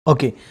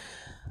Okay,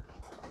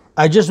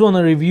 I just want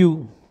to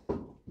review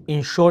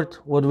in short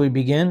what we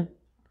began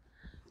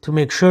to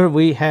make sure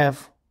we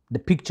have the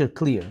picture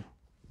clear.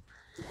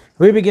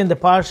 We begin the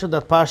Parashat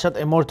that Parashat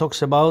EMOR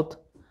talks about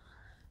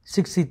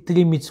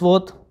 63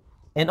 mitzvot,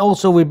 and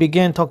also we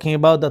began talking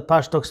about that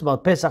Parashat talks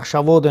about Pesach,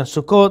 Shavuot, and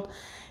Sukkot,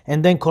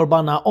 and then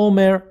Korban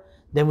HaOmer.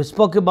 Then we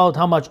spoke about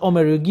how much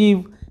Omer you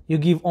give. You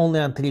give only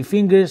on 3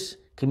 fingers,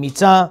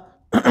 Kimitzah.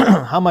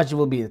 How much it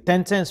will be?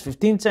 10 cents,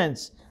 15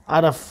 cents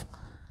out of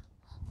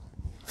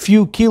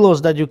few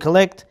kilos that you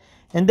collect.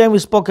 And then we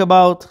spoke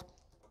about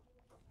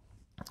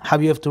how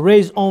you have to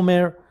raise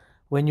Omer.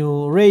 When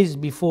you raise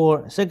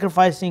before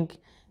sacrificing,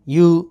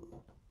 you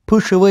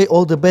push away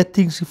all the bad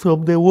things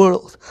from the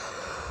world.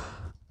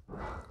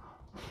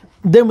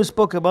 Then we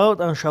spoke about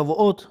on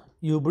Shavuot,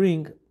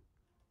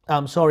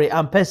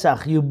 on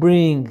Pesach,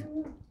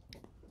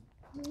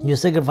 you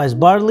sacrifice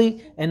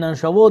barley, and on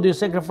Shavuot you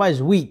sacrifice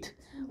wheat.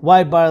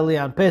 Why barley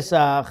on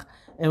Pesach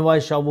and why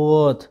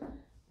Shavuot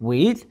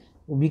wheat?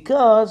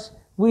 Because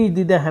we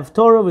didn't have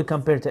Torah, we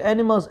compared to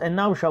animals, and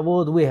now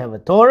Shavuot we have a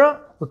Torah,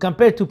 we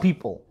compare to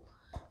people.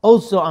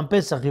 Also on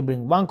Pesach you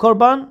bring 1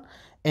 korban,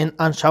 and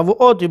on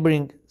Shavuot you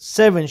bring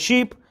 7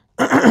 sheep,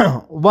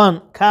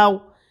 1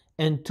 cow,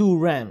 and 2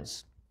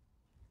 rams.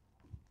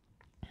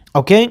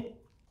 Okay?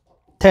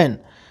 10.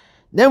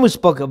 Then we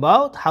spoke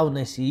about how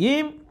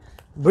Nesiim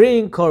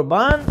bring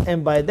korban,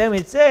 and by them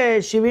it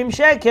says Shivim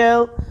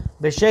shekel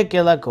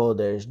b'shekel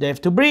HaKodesh. They have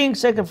to bring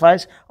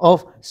sacrifice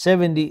of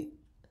 70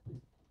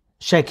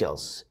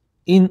 shekels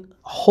in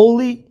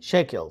holy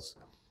shekels.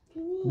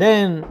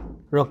 Then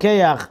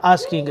Rokeach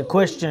asking a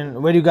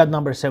question, where you got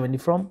number 70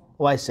 from?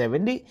 Why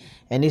 70?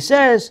 And he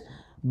says,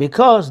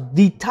 because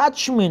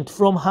detachment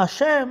from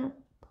Hashem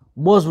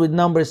was with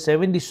number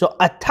 70, so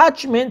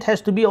attachment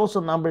has to be also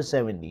number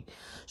 70.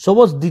 So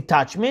what's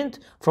detachment?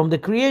 From the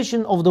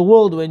creation of the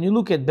world, when you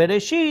look at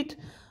Bereshit,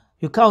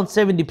 you count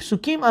 70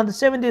 psukim, and the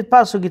 70th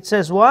pasuk it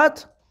says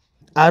what?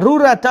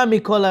 Arurata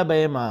mikola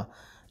be'ema.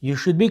 You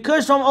should be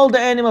cursed from all the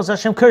animals.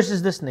 Hashem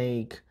curses the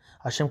snake.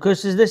 Hashem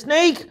curses the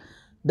snake.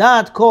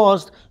 That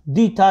caused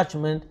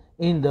detachment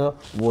in the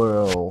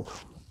world.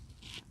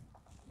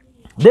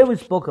 Then we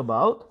spoke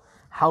about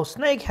how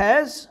snake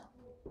has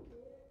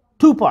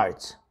 2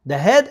 parts, the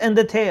head and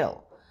the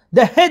tail.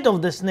 The head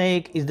of the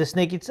snake is the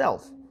snake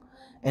itself,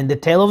 and the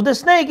tail of the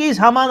snake is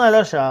Haman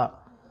Alasha.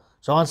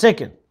 So 1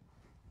 second.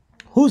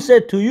 Who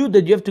said to you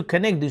that you have to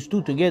connect these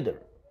 2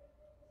 together?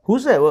 Who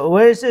said?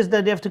 Where it says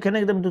that you have to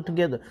connect them 2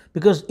 together?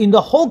 Because in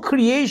the whole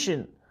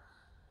creation,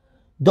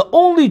 the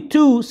only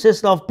 2,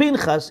 says of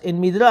Pinchas in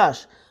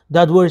Midrash,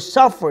 that were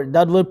suffered,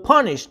 that were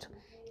punished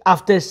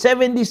after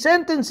 70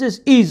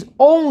 sentences is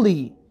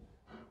only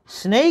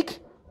snake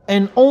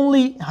and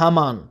only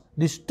Haman.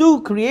 These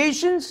 2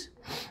 creations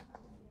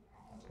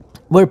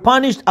were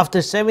punished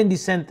after 70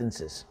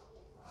 sentences.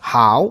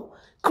 How?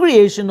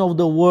 Creation of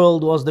the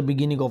world was the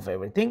beginning of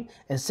everything,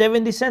 and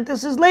 70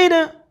 sentences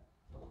later,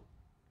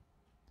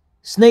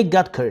 snake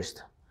got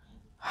cursed.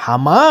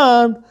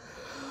 Haman,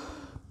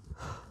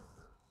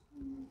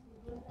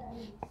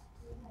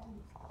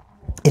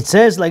 it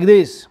says like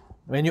this,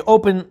 when you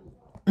open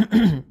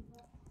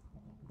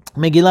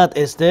Megillat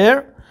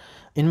Esther,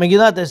 in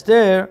Megillat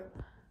Esther,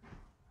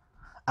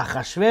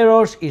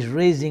 Achashverosh is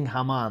raising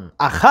Haman.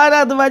 Achar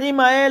advarim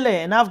ha'ele,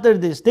 and after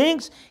these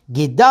things,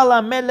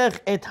 Gidal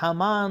Melech et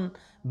Haman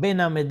ben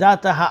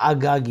Amedata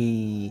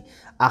ha'agagi.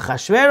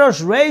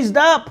 Achashverosh raised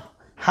up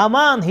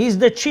Haman. He's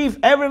the chief.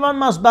 Everyone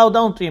must bow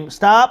down to him.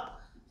 Stop.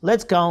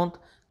 Let's count.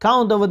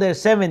 Count over there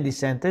 70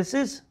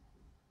 sentences.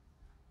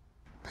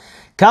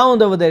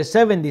 Count over there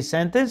 70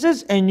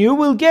 sentences, and you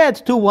will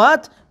get to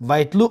what?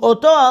 Vaitlu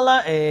oto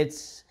ala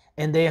etz.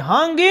 And they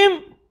hung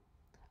him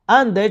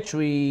on the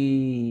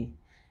tree.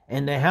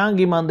 And they hung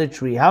him on the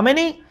tree. How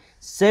many?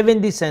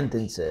 70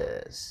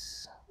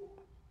 sentences.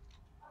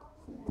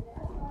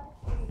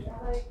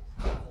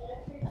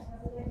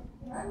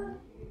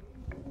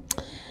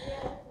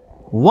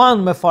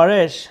 One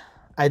Mefaresh,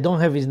 I don't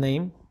have his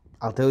name,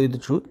 I'll tell you the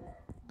truth.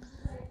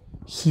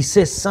 He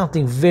says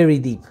something very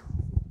deep.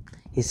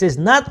 He says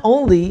not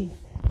only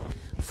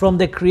from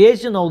the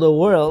creation of the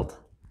world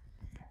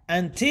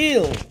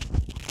until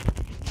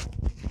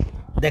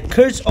the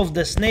curse of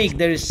the snake,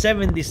 there is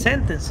 70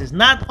 sentences.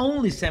 Not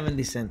only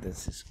 70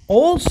 sentences.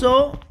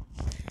 Also,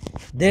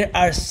 there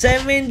are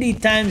 70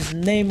 times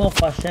name of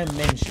Hashem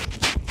mentioned.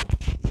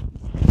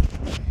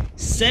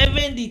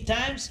 70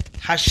 times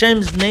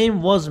Hashem's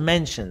name was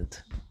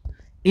mentioned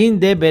in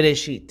the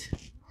Bereshit.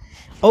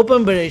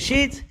 Open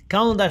Bereshit,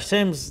 count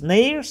Hashem's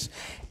names,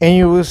 and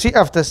you will see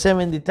after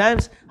 70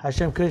 times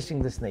Hashem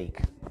cursing the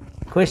snake.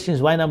 Question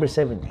is why number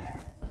 70?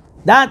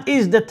 That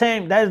is the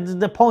time, that is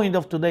the point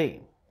of today.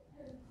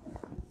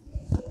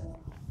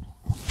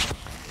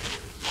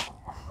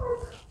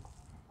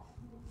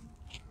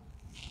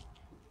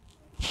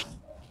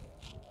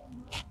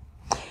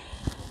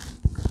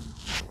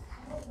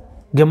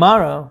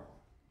 Gemara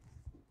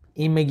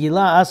in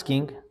Megillah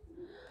asking,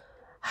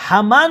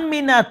 Haman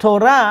mina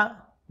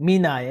Torah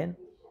minayin.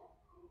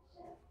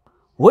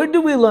 Where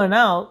do we learn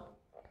out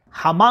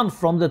Haman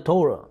from the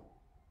Torah?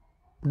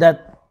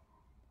 That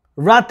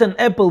rotten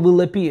apple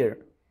will appear.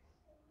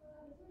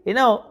 You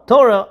know,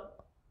 Torah,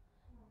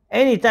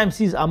 anytime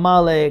sees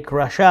Amalek,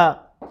 Rasha,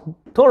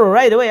 Torah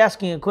right away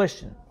asking a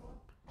question.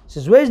 It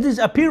says, where does this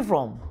appear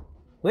from?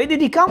 Where did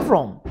he come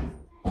from?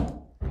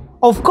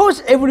 Of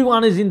course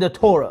everyone is in the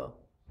Torah.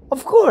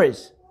 Of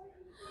course.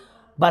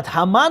 But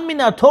Haman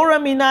mina Torah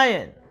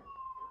minayin.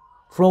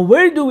 From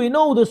where do we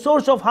know the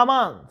source of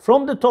Haman?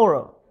 From the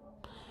Torah.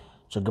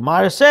 So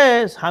Gemara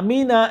says,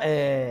 Hamina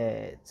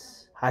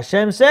etz.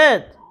 Hashem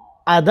said,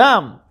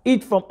 Adam,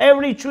 eat from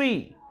every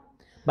tree.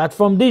 But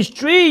from this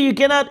tree you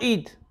cannot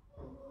eat.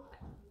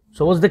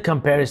 So what's the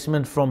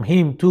comparison from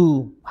him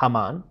to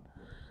Haman?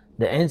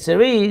 The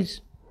answer is,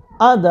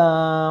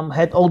 Adam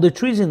had all the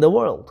trees in the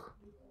world.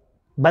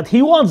 But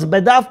he wants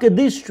bedavka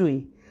this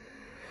tree.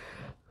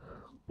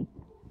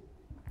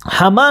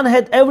 Haman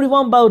had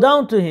everyone bow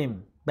down to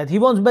him. But he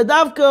wants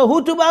bedavka,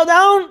 who to bow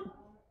down?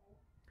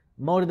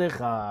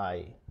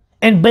 Mordechai.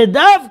 And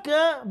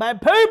bedavka, by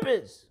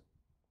purpose,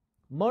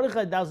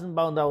 Mordechai doesn't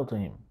bow down to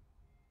him.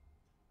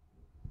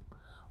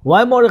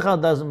 Why Mordechai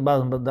doesn't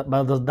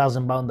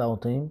bow down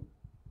to him?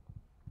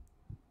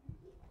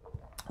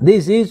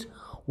 This is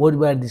what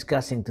we are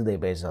discussing today,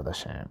 Be'ezrat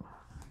Hashem.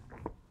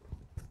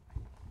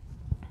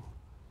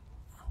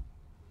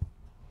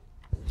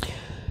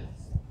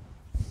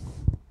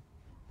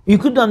 You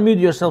could unmute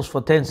yourselves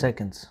for 10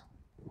 seconds.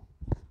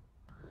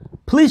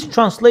 Please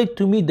translate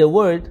to me the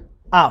word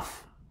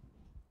af.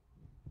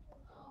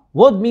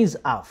 What means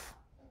af?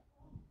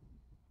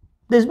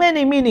 There's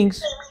many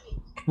meanings.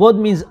 What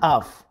means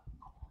af?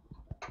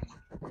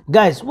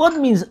 Guys, what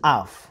means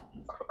af?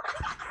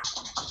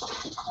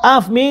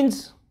 Af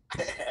means...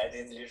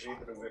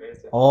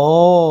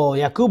 Oh,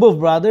 Yakubov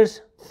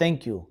brothers,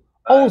 thank you.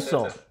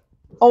 Also.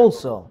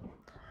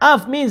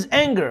 Af means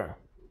anger.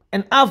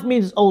 And af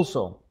means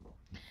also.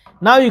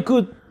 Now you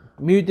could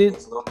mute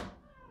it.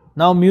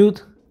 Now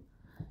mute.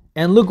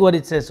 And look what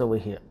it says over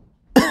here.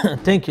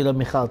 Thank you,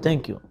 Michal.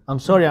 Thank you. I'm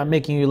sorry I'm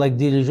making you like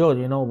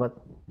dirigeant, but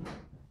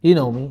you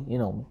know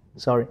me.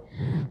 Sorry.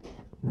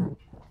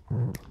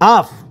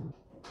 Af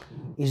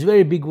is a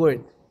very big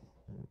word.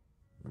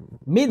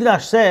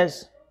 Midrash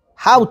says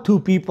how two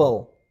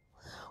people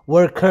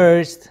were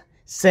cursed,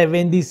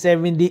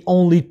 70,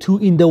 only two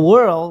in the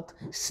world,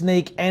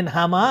 Snake and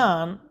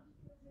Haman.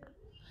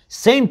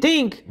 Same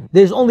thing,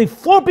 there's only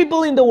 4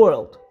 people in the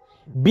world.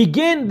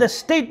 Begin the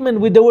statement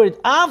with the word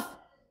af,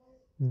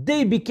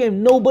 they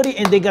became nobody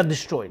and they got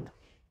destroyed.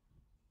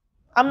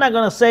 I'm not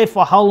going to say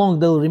for how long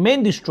they'll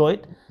remain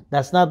destroyed.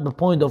 That's not the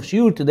point of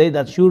shiur today,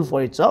 that's shiur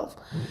for itself.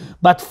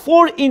 But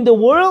 4 in the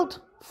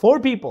world, 4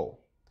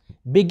 people,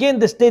 begin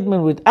the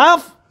statement with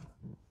af,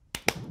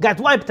 got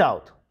wiped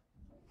out.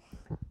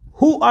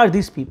 Who are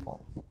these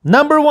people?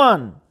 Number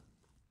 1,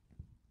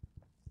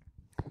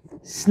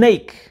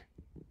 snake.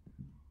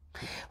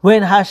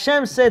 When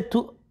Hashem said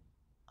to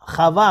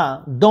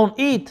Chava, don't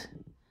eat,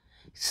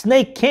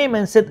 snake came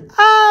and said,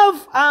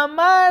 Av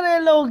amar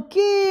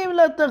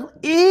Elokim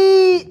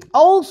eat.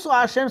 Also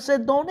Hashem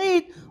said, don't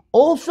eat.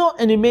 Also,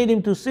 and he made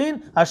him to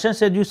sin. Hashem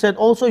said, you said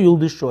also, you'll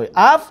destroy.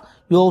 Av,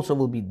 you also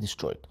will be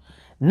destroyed.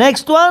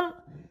 Next one,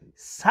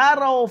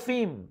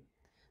 Saraofim,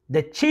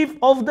 the chief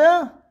of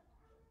the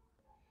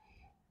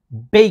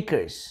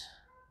bakers.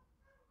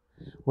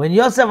 When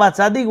Yosef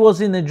HaTzadik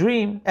was in a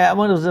dream,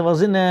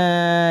 was in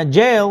a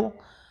jail,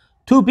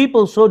 2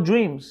 people saw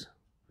dreams.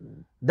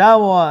 That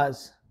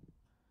was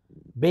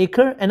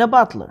baker and a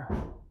butler.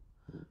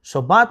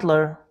 So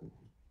butler,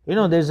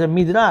 there's a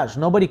midrash.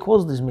 Nobody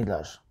calls this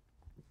midrash.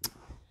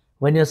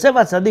 When Yosef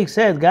HaTzadik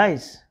said,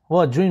 guys,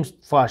 what dreams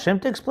for Hashem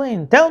to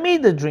explain? Tell me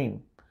the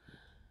dream.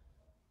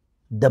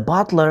 The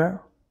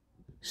butler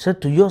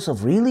said to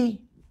Yosef,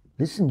 really?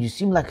 Listen, you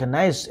seem like a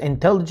nice,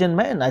 intelligent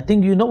man. I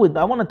think you know it,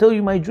 but I want to tell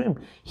you my dream.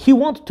 He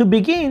wanted to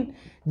begin.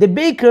 The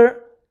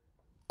baker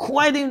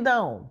quieted him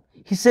down.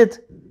 He said,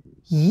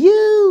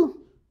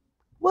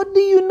 what do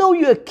you know?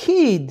 You're a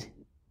kid.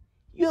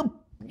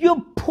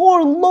 You're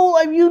poor, low,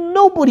 you're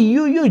nobody.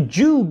 You're a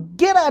Jew.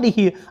 Get out of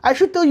here. I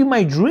should tell you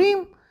my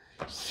dream.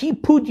 He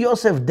put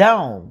Yosef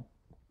down.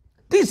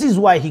 This is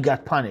why he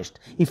got punished.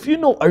 If you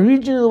know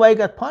originally why he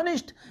got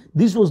punished,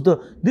 this was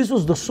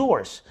the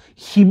source.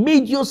 He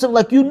made Yosef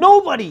like you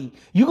nobody.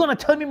 You're gonna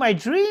tell me my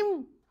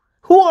dream?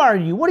 Who are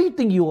you? What do you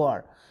think you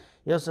are?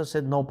 Yosef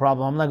said, no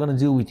problem, I'm not gonna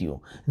deal with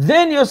you.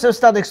 Then Yosef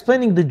started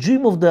explaining the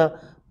dream of the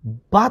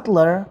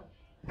butler.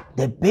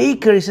 The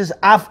baker, he says,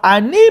 Af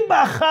ani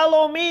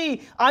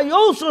b'chalomi, I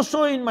also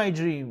saw in my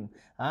dream.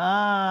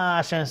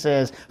 Hashem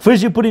says,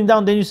 first you put him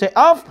down, then you say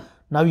Af,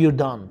 now you're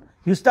done.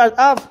 You start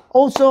Af,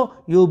 also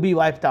you'll be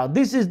wiped out.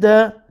 This is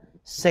the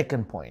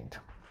second point.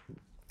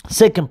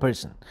 Second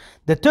person.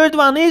 The third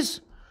one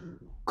is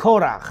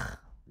Korach.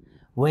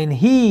 When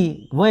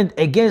he went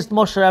against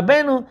Moshe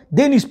Rabbeinu,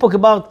 then he spoke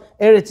about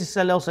Eretz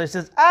Yisrael also. He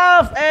says,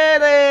 Af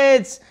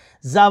Eretz,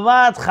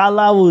 Zavat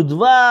Chalav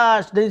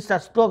Udvash. Then he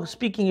starts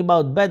speaking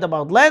about bad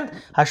about land.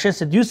 Hashem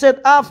said, you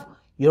said Af,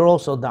 you're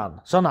also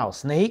done. So now,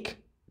 snake,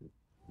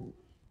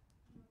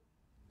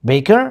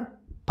 Baker,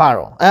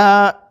 Paro.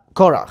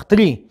 Korach.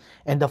 3.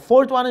 And the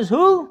fourth one is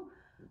who?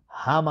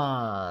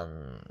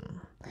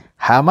 Haman.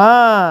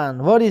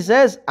 Haman. What he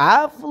says?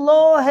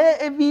 Aflo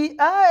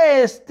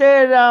he'evi'a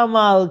Esther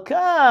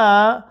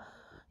Malka.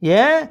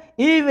 Yeah?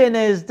 Even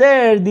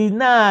Esther did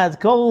not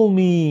call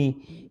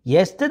me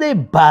yesterday,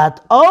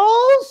 but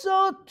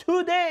also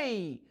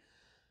today.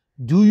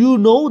 Do you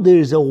know there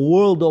is a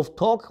world of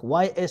talk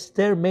why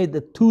Esther made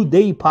the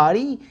 2-day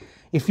party?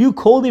 If you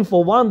called him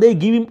for 1 day,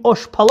 give him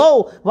Osh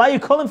Palo. Why are you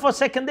calling for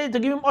 2nd day to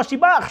give him Oshi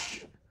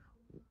Bachsh?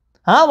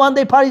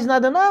 1-day party is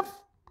not enough?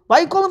 Why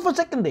are you calling for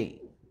 2nd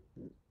day?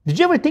 Did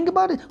you ever think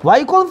about it? Why are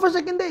you calling for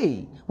 2nd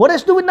day? What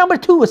has to do with number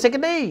 2, a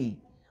 2nd day?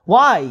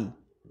 Why?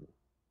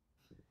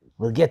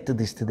 We'll get to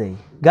this today.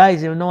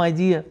 Guys, you have no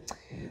idea.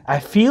 I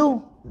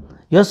feel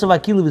Yosef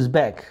Akilov is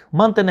back.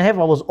 Month and a half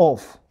I was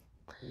off.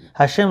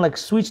 Hashem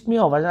switched me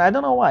off. I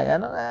don't know why.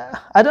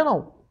 I don't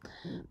know.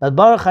 But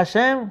Baruch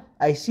Hashem,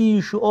 I see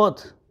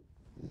Yeshuot.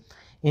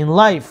 In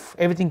life,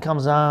 everything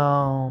comes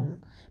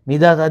down.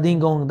 Midat Adin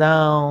going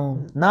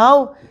down.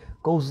 Now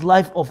goes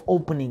life of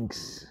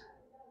openings.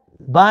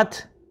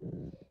 But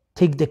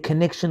take the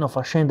connection of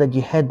Hashem that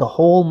you had the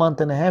whole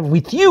month and a half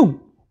with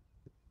you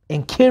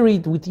and carry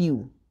it with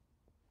you.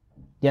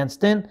 You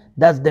understand?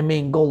 That's the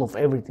main goal of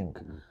everything.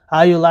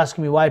 You'll ask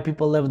me why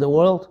people left the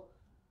world?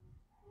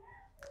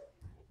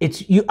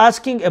 It's you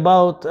asking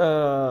about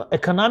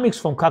economics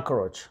from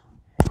cockroach.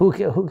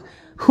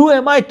 Who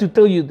am I to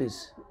tell you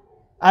this?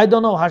 I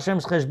don't know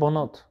Hashem's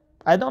cheshbonot.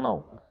 I don't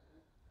know.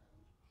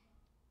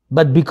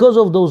 But because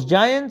of those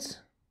giants,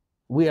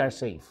 we are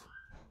safe.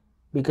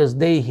 Because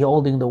they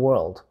holding the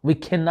world. We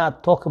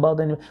cannot talk about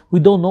them. We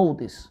don't know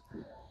this.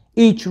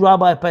 Each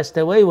rabbi passed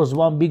away was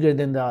one bigger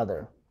than the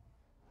other.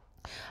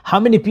 How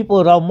many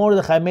people Rav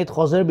Mordechai made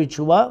Choser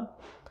B'Tshuva?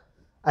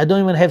 I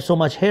don't even have so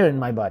much hair in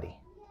my body.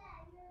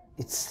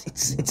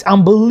 It's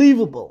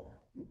unbelievable.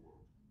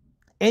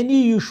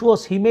 Any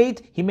Yeshuas he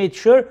made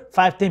sure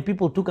 5-10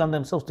 people took on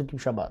themselves to keep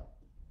Shabbat.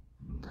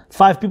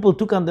 5 people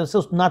took on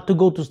themselves not to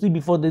go to sleep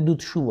before they do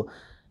Teshuvah.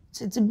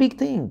 It's a big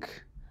thing.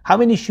 How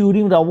many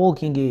Shurim Rav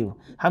Wolkin gave?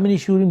 How many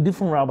Shurim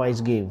different rabbis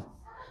gave?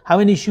 How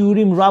many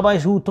Shurim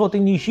rabbis who taught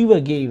in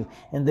Yeshiva gave?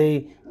 And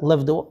they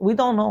left the... We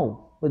don't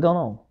know. We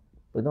don't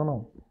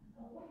know.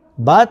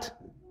 But,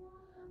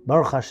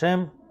 Baruch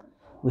Hashem,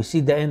 we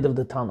see the end of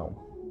the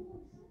tunnel.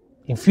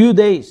 In few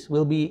days,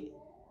 we'll be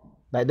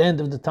by the end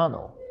of the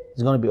tunnel.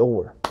 It's going to be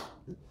over.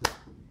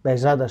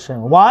 Be'ezrat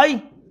Hashem.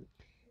 Why?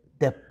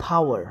 The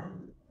power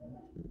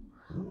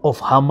of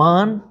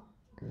Haman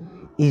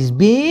is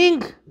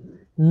being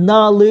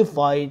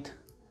nullified.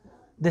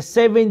 The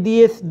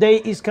 70th day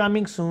is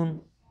coming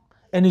soon,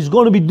 and it's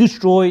going to be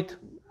destroyed.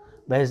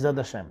 Be'ezrat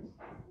Hashem.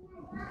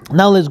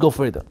 Now let's go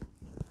further.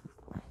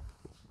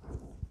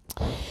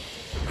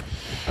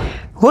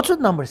 What's with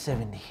number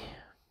 70?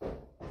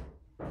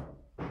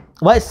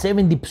 Why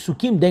 70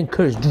 psukim then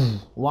curse?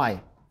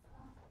 Why?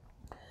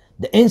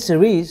 The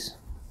answer is,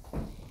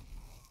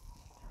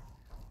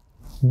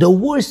 the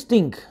worst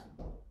thing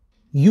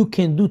you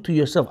can do to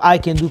yourself, I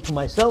can do to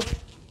myself,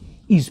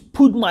 is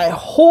put my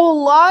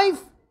whole life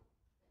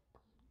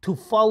to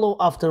follow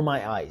after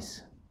my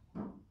eyes.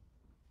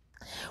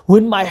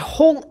 When my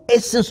whole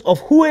essence of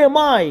who am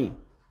I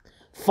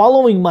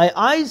following my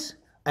eyes,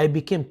 I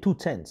became 2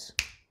 tenths.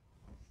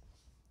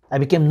 I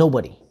became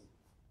nobody.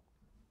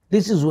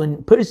 This is when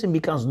a person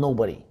becomes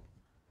nobody.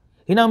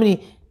 You know how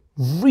many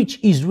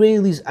rich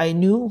Israelis I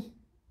knew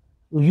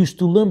who used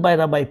to learn by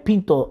Rabbi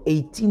Pinto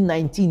 18,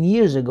 19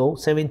 years ago,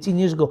 17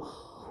 years ago,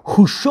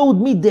 who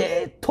showed me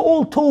the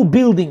tall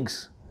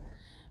buildings.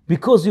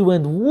 Because he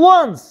went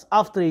once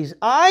after his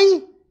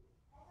eye,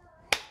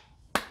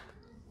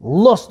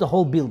 lost the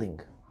whole building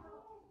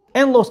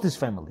and lost his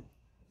family.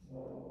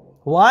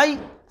 Why?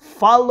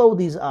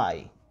 Followed his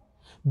eye.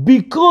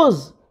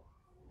 Because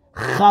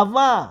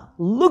Chava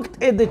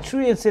looked at the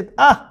tree and said,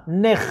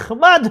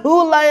 nechmad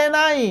hu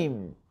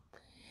layanayim.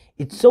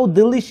 It's so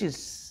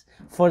delicious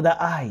for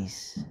the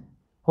eyes.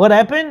 What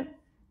happened?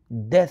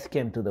 Death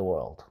came to the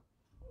world.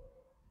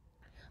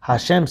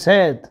 Hashem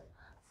said,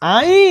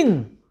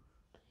 Ain.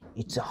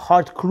 It's a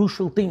heart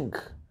crucial thing.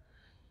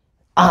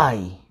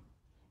 Eye.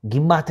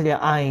 Gematria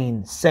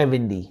Ain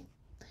 70.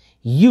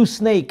 You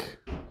snake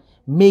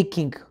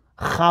making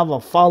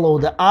Chava follow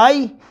the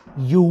eye,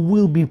 you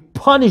will be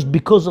punished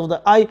because of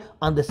the eye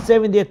on the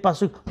 70th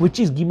pasuk, which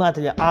is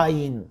Gematria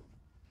Ayin.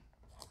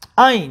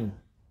 Ayin.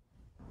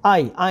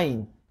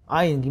 Ayin.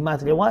 Ayin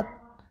Gematria what?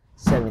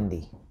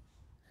 70.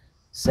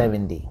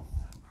 70.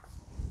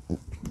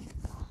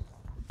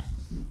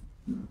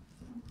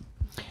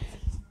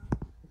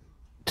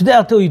 Today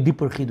I'll tell you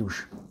deeper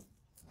chidush.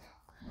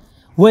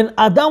 When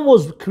Adam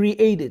was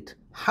created,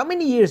 how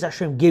many years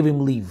Hashem gave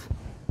him leave?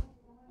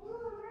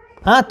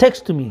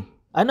 Text to me.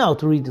 I know how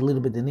to read a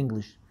little bit in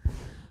English.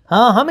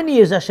 How many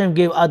years Hashem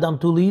gave Adam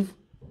to leave?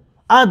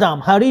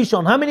 Adam,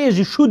 Harishon, how many years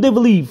you should have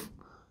leave?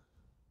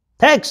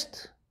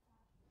 Text.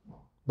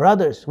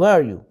 Brothers, where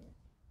are you?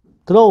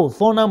 Throw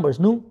 4 numbers,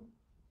 no?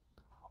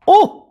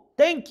 Oh,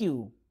 thank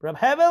you. Rab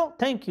Hevel,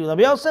 thank you. Rab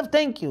Yosef,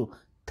 thank you.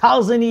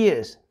 1,000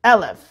 years.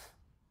 Aleph.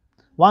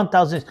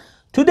 1,000 years.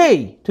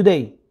 Today.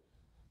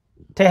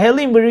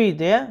 Tehelim we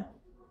read, yeah?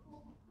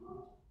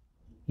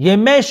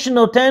 Yemesh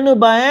notenu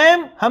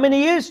ba'em. How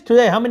many years?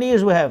 Today, how many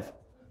years we have?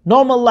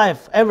 Normal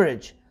life,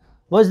 average.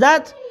 What's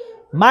that?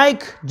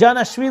 Mike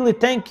Janashvili,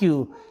 thank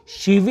you.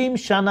 Shivim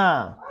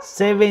Shana,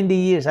 70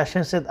 years.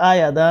 Hashem said,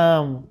 Ay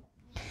Adam,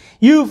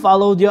 you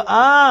followed your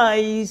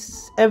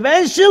eyes.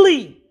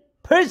 Eventually,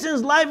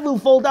 person's life will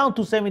fall down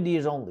to 70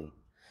 years only.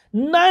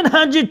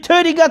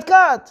 930 got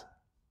cut.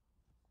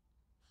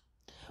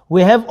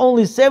 We have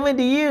only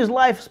 70 years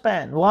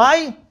lifespan.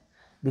 Why?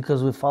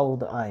 Because we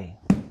followed the eye.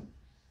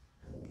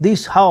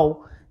 This is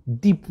how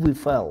deep we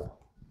fell.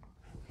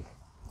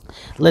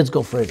 Let's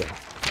go further.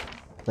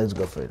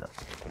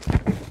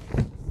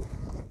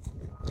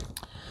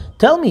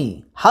 Tell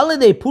me,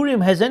 holiday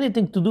Purim has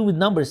anything to do with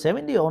number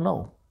 70 or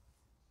no?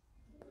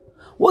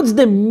 What's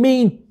the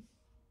main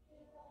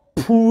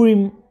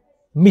Purim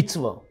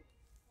mitzvah?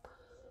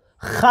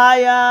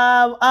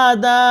 Chayav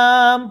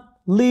Adam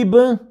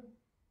Liebe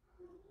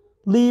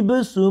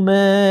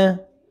Sume.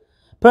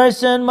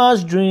 Person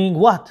must drink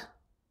what?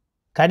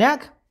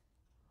 Cognac?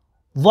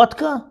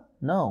 Vodka?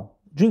 No.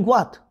 Drink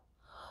what?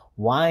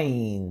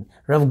 Wine.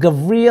 Rav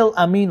Gavriel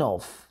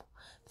Aminov.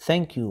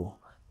 Thank you.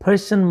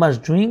 Person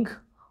must drink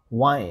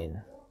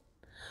wine.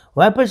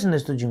 Why a person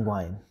has to drink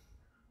wine?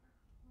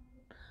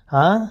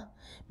 Huh?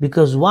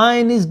 Because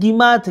wine is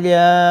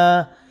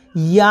Gimatria.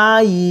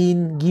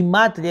 Yain.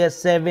 Gimatria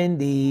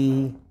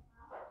 70.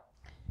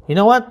 You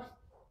know what?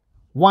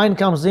 Wine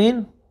comes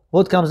in.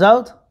 What comes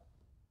out?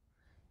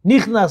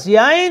 Nichnas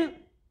yain.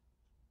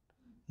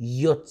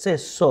 Yotze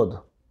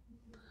sod.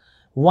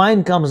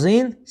 Wine comes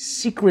in,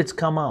 secrets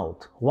come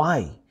out.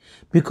 Why?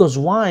 Because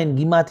wine,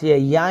 Gimatria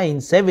Yain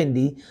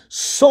 70,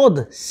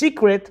 Sod,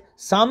 secret,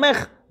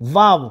 Samech,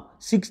 Vav,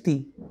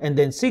 60, and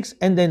then 6,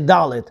 and then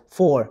Dalet,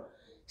 4.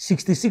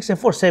 66 and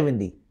 4,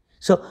 70.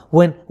 So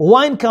when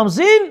wine comes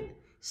in,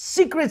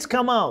 secrets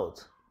come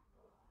out.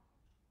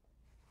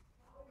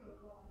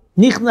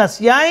 Nichnas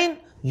Yain,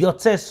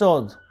 Yotze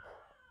Sod.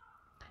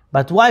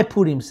 But why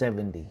Purim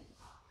 70?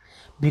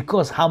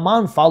 Because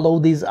Haman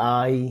followed his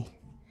eye.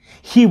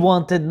 He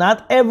wanted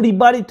not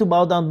everybody to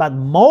bow down, but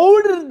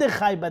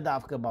Mordechai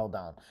Badavka bow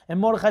down. And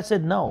Mordechai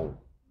said no.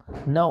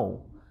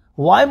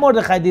 Why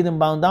Mordechai didn't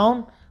bow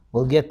down?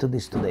 We'll get to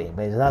this today.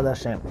 Be'ezrat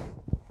Hashem.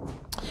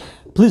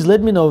 Please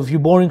let me know if you're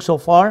boring so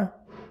far,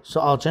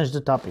 so I'll change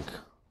the topic.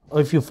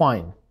 Or if you're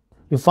fine.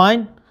 You're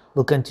fine?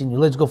 We'll continue.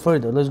 Let's go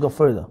further.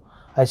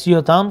 I see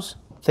your thumbs.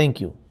 Thank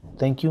you.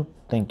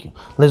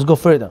 Let's go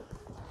further.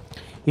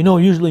 You know,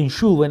 usually in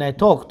shul, when I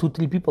talk,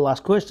 2-3 people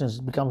ask questions,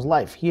 it becomes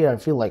live. Here, I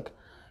feel like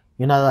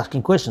you're not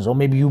asking questions, or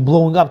maybe you're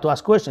blowing up to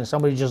ask questions.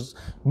 Somebody just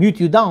mute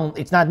you down.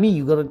 It's not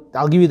me.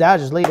 I'll give you the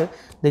address later.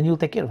 Then you'll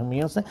take care of him.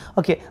 You understand?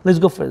 Okay, let's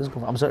go further.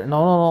 I'm sorry.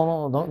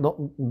 No.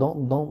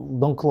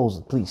 Don't close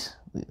it, please.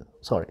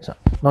 Sorry.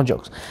 No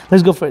jokes.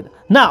 Let's go further.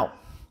 Now.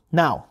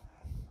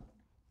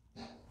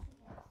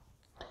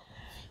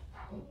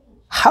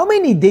 How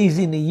many days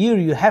in a year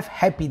you have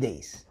happy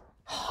days?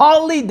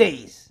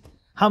 Holidays.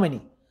 How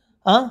many?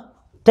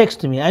 Text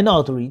to me. I know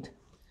how to read.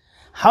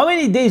 How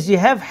many days you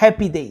have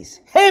happy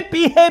days?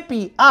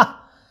 Happy.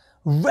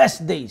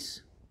 Rest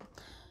days.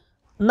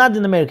 Not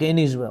in America, in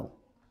Israel.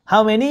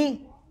 How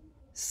many?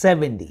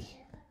 70.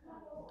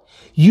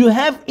 You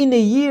have in a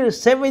year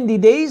 70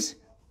 days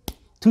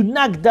to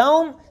knock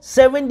down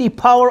 70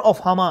 power of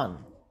Haman.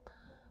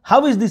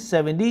 How is this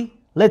 70?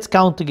 Let's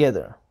count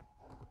together.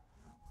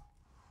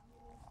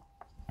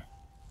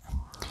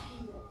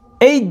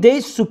 8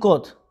 days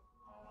Sukkot.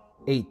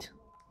 8.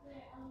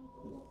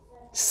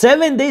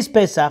 7 days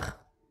Pesach.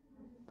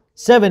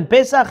 7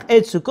 Pesach,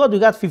 8 Sukkot, you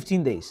got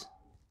 15 days.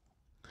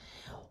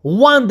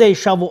 1 day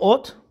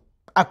Shavuot,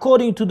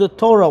 according to the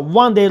Torah,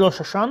 1 day Rosh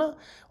Hashanah,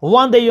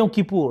 1 day Yom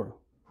Kippur.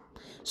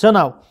 So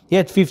now, you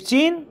had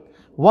 15,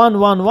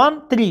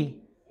 1, 3.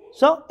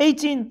 So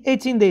 18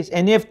 days.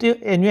 And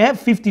you have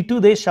 52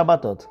 days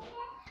Shabbatot.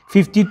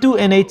 52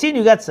 and 18,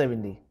 you got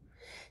 70.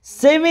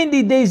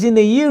 70 days in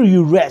a year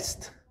you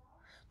rest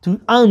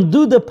to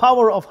undo the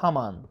power of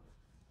Haman.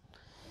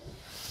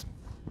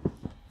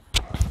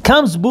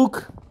 Comes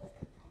book.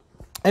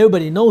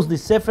 Everybody knows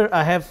this sefer.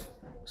 I have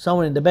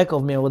somewhere in the back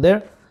of me over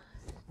there.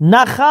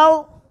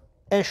 Nachal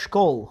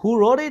Eshkol. Who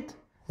wrote it?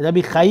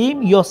 Rabbi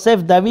Chaim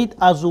Yosef David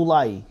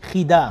Azulai.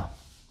 Chida.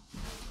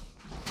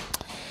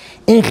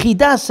 And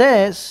Chida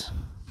says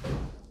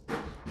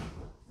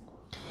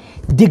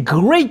the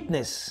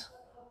greatness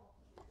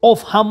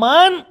of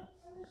Haman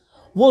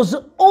was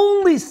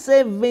only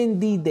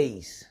 70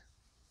 days.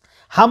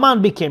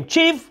 Haman became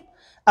chief.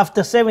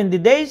 After 70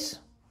 days,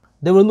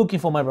 they were looking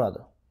for my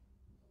brother.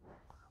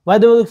 Why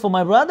they were looking for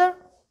my brother?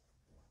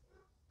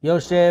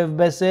 Yoshev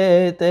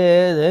Beset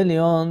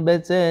Elyon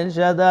Betzel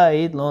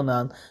Shadait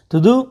Lonan.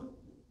 To do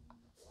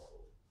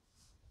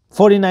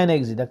 49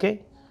 exit,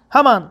 okay?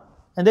 Haman.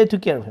 And they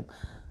took care of him.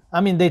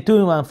 I mean, they took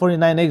him on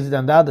 49 exit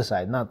on the other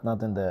side, not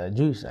in the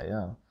Jewish side. You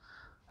know.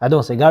 I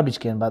don't say garbage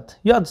can, but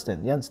you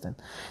understand.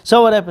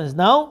 So what happens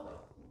now?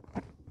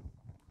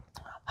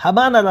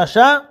 Haman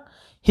al-Rasha,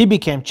 he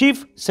became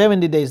chief.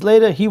 70 days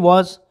later, he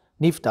was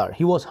niftar.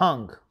 He was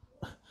hung.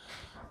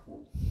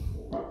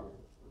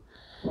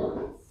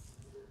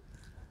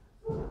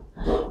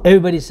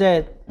 Everybody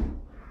said,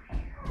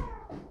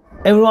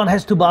 everyone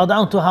has to bow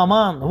down to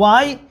Haman.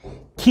 Why?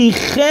 Ki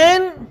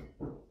chen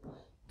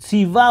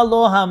tziva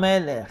lo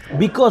hamelech.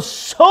 Because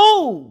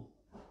so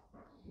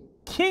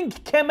king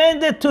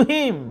commanded to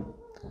him.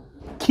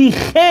 Ki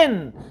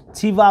chen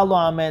tziva lo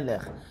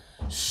hamelech.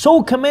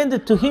 So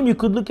commanded to him, you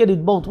could look at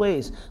it both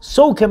ways.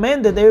 So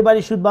commanded,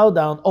 everybody should bow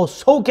down. Or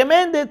so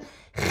commanded,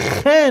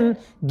 chen,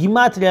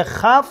 gimatria,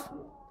 chaf,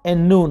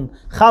 and nun.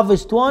 Chaf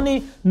is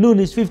 20, nun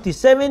is 50,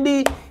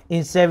 70.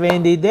 In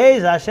 70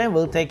 days, Hashem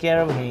will take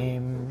care of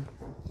him.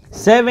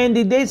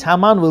 70 days,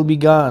 Haman will be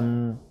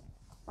gone.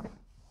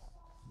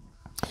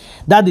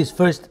 That is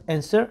first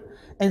answer.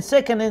 And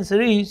second answer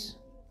is,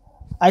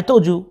 I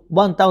told you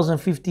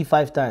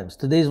 1,055 times.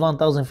 Today is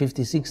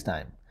 1,056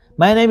 times.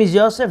 My name is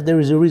Yosef,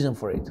 there is a reason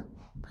for it.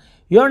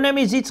 Your name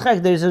is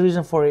Yitzchak, there is a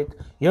reason for it.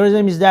 Your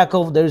name is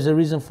Yaakov, there is a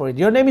reason for it.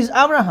 Your name is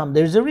Abraham,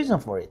 there is a reason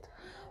for it.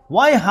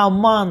 Why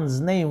Haman's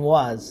name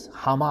was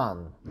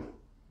Haman?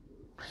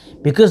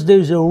 Because there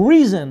is a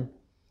reason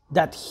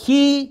that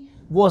he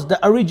was the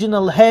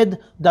original head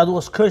that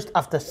was cursed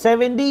after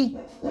 70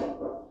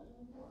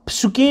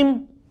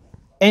 psukim,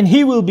 and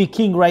he will be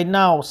king right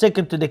now,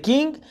 second to the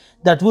king,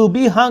 that will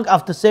be hung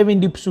after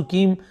 70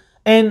 psukim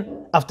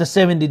and after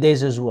 70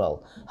 days as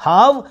well.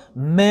 How?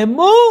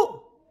 Memuchan.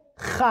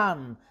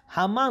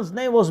 Haman's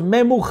name was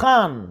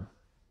Memuchan.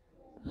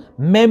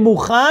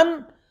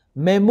 Memuchan.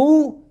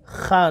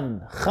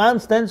 Chan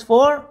stands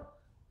for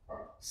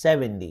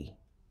 70.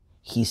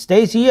 He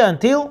stays here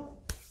until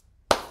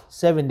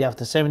 70.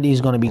 After 70, he's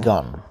going to be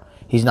gone.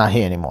 He's not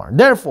here anymore.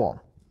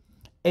 Therefore,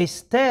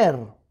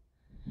 Esther,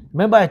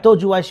 remember I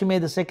told you why she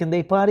made the second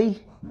day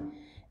party?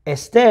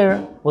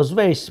 Esther was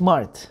very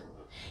smart.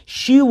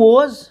 She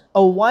was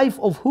a wife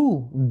of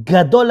who?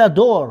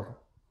 Gadolador.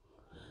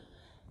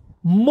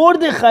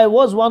 Mordechai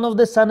was one of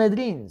the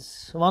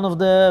Sanhedrins, one of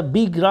the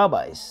big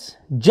rabbis,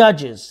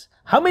 judges.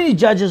 How many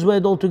judges we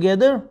had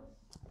altogether?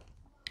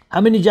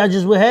 How many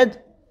judges we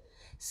had?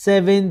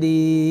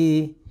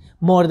 70.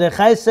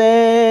 Mordechai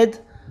said,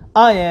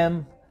 I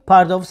am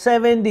part of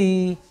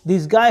 70.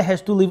 This guy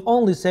has to live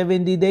only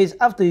 70 days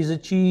after he's a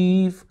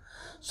chief.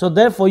 So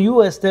therefore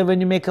you, Esther, when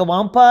you make a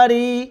one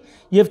party,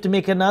 you have to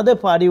make another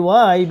party.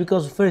 Why?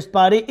 Because first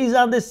party is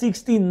on the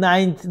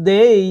 69th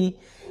day.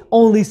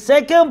 Only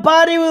second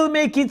party will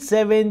make it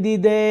 70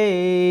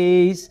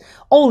 days.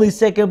 Only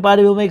second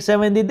party will make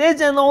 70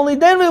 days, and only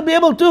then we'll be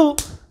able to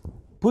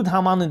put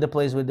Haman in the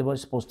place where they were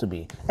supposed to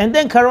be. And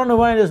then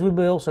coronavirus will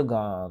be also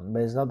gone.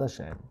 Be'ezrat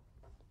Hashem.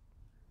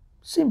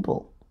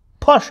 Simple.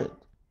 Pashut.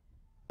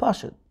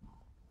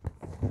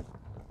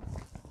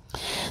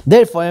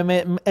 Therefore,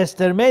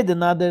 Esther made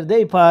another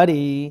day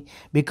party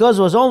because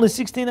it was only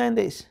 69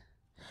 days.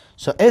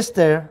 So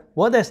Esther,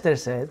 what Esther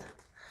said,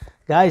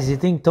 guys, you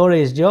think Torah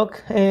is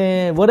joke?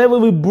 Whatever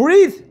we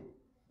breathe,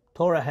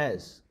 Torah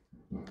has.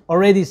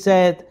 Already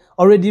said,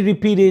 already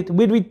repeated,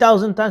 we read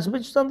 1,000 times,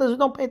 but sometimes we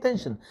don't pay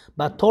attention.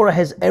 But Torah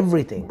has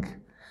everything.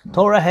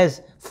 Torah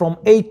has from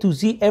A to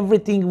Z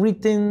everything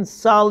written,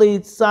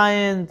 solid,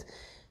 science.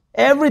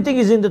 Everything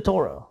is in the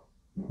Torah.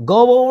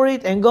 Go over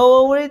it and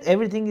go over it,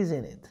 everything is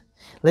in it.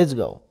 Let's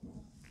go.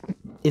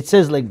 It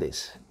says like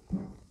this.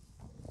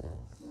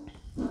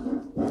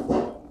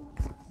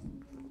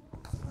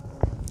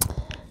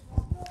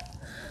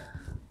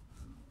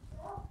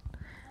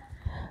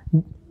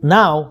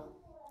 Now,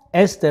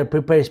 Esther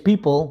prepares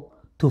people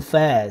to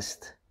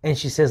fast. And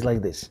she says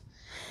like this.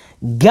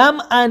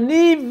 Gam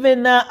ani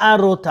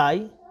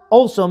v'na'arotai,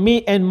 also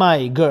me and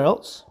my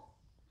girls,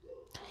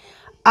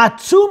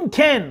 atzum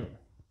ken,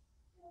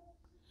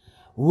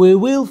 we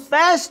will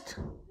fast.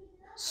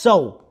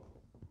 So,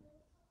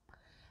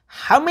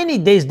 how many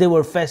days they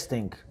were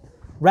fasting?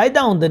 Write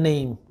down the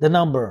name, the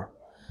number.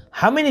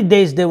 How many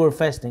days they were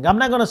fasting? I'm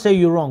not going to say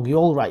you're wrong, you're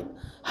all right.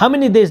 How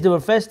many days they were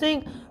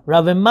fasting?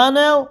 Rav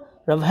Emanuel,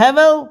 Rav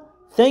Hevel,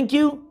 thank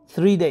you,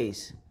 3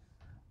 days.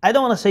 I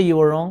don't want to say you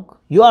were wrong.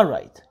 You are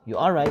right.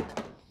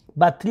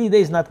 But 3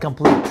 days not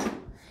complete.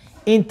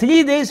 In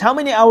 3 days, how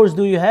many hours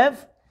do you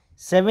have?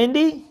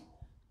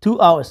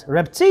 72 hours.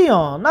 Reb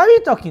Tzion, now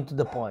you're talking to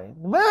the point.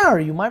 Where are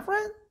you, my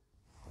friend?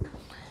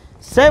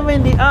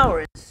 70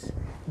 hours.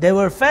 They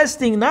were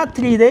fasting not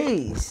 3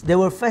 days. They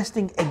were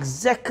fasting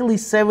exactly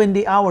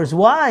 70 hours.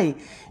 Why?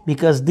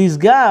 Because this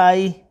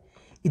guy,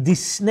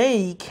 this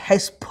snake,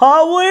 has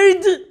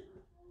powered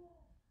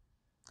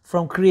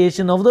from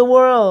creation of the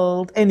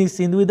world, and he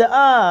sinned with the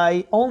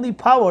eye. Only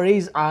power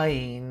is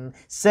ayin.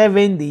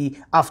 70.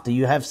 After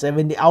you have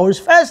 70 hours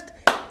fast,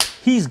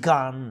 he's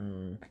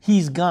gone.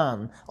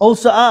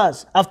 Also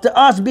us. After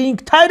us being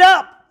tied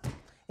up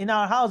in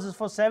our houses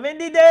for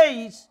 70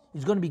 days,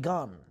 he's going to be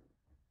gone.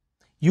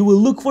 You will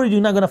look for it,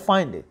 you're not going to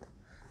find it.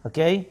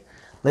 Okay?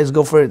 Let's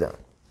go further.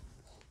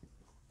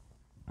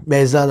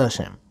 Be'ezrat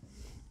Hashem.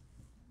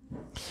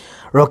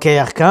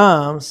 Rokeach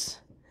comes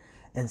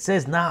and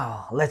says,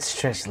 now, let's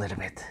stretch a little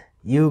bit.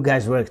 You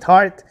guys worked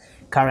hard,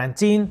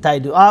 quarantine,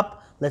 tied you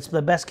up. Let's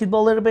play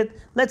basketball a little bit.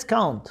 Let's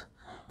count.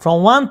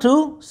 From 1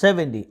 to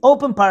 70.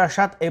 Open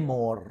Parashat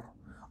EMOR.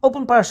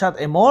 Open Parashat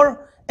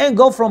EMOR and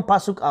go from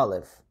Pasuk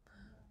Aleph.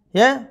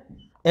 Yeah?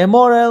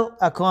 EMOR el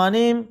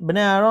HaKohanim, Bnei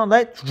Aaron,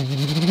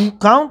 right?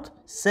 Count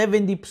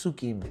 70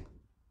 psukim.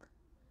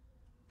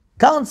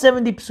 Count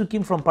 70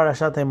 psukim from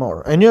Parashat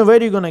EMOR. And where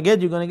you're going to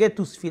get? You're going to get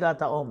to Sfirat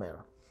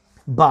HaOmer.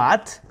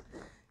 But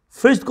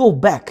first go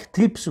back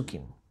 3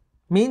 psukim.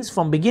 Means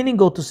from beginning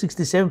go to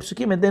 67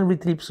 psukim and then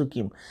read 3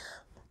 psukim.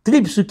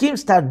 3 psukim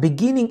start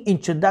beginning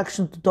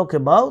introduction to talk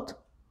about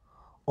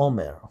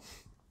Omer.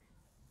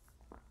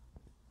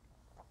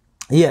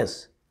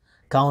 Yes.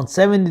 Count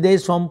 70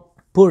 days from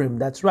Purim.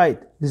 That's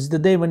right. This is the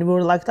day when we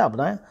were locked up,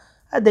 right?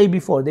 A day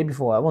before.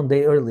 One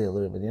day early a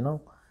little bit, you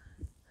know.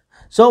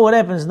 So what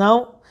happens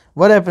now?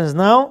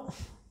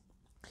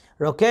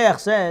 Rokeach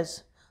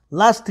says,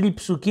 last 3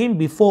 psukim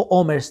before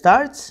Omer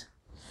starts.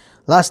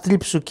 Last 3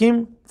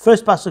 psukim.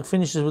 First pasuk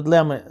finishes with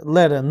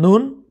letter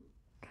Nun.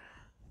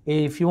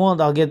 If you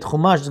want, I'll get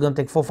Chumash. It's going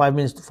to take 4-5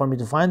 minutes for me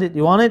to find it.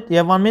 You want it? You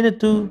have 1 minute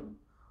to...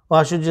 Or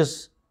I should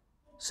just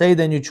say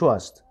then you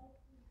trust.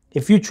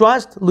 If you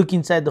trust, look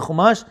inside the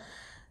Chumash.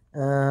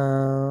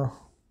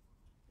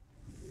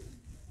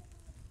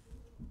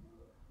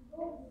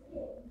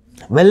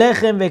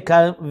 ולחם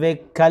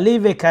וקלי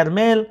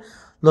וכרמל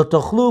לא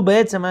תאכלו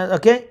בעצם,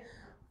 okay?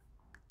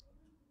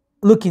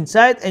 Look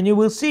inside and you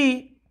will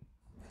see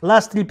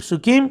last 3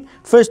 psukim.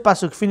 First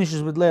pasuk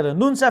finishes with letter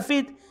Nun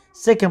Safit.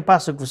 Second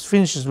pasuk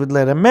finishes with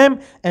letter Mem.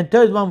 And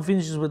third one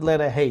finishes with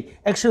letter Hey.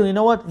 Actually, you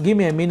know what? Give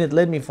me a minute.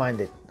 Let me find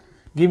it.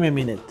 Give me a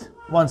minute.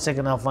 1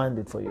 second, I'll find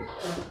it for you.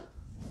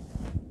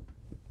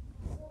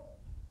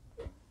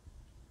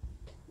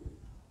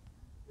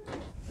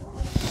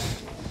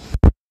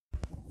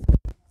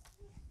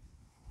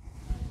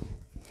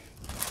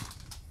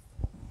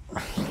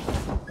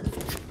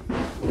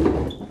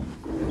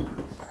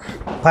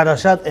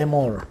 Parashat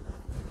EMOR.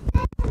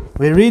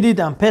 We read it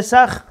on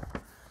Pesach,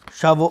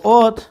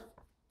 Shavuot,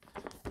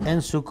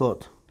 and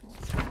Sukkot.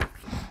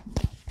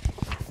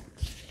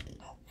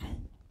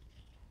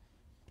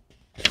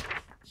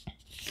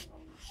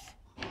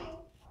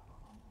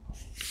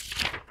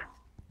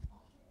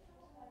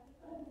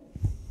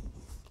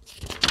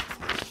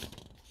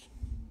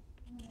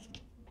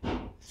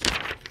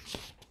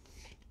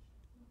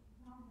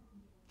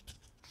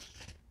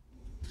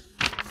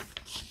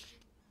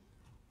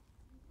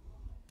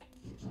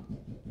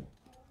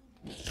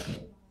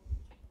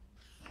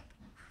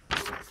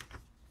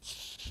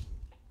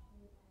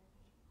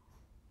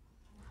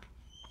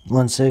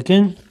 One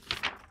second.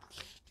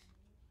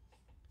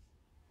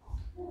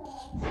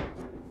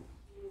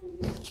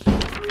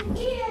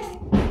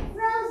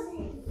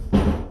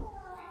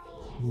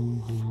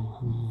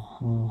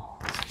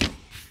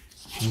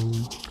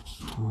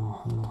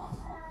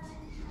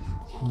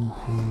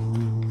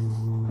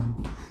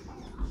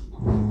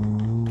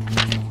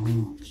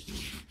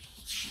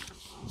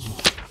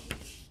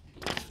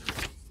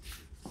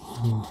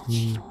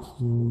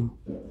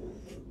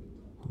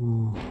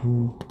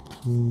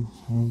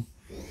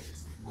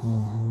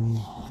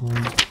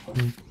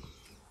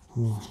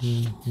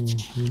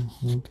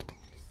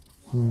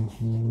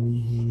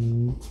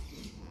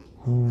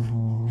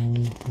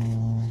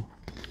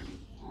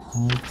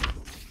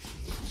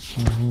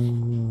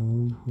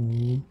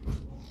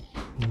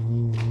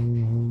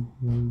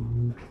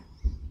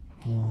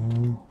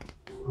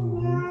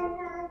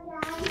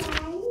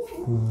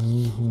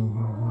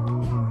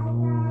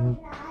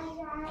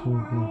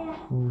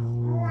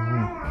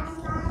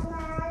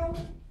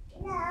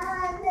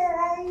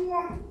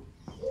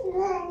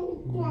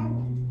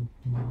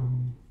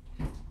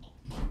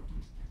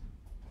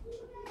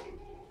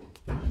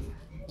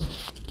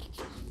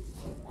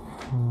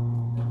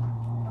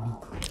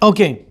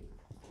 Okay.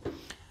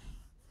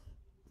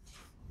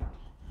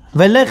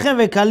 ולחם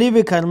וקלי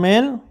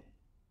וכרמל,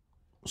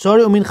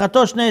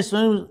 ומנחתו 2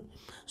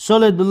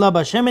 סולת בלולה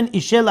בשמן,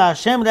 אישה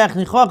להשם, ריח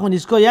ניחוח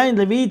ונזכו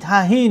יין, רביעית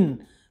ההין,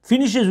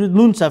 finishes with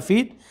נון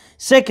צפית,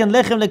 second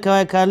לחם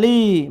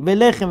וקלי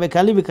ולחם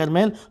וקלי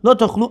וכרמל, לא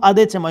תאכלו עד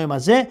עצם היום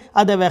הזה,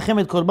 עד אביאכם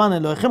את קורבן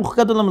אלוהיכם,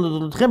 חוקת עולם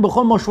לדודותיכם,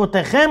 בכל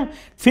מושבותיכם,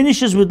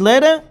 finishes with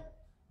letter,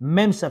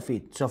 mem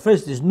safit. So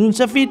first is nun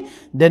safit,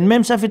 then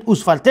mem safit,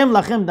 usfaltem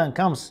lachem, then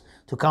comes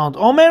to count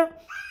Omer,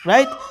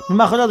 right?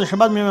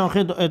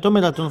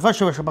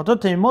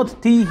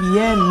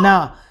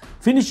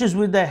 Finishes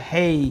with the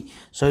Hey.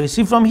 So you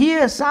see from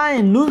here,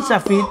 sign Nun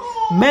Safit,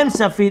 Mem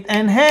Safit,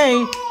 and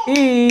Hey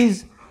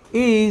is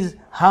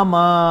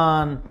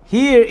Haman.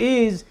 Here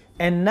is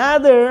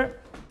another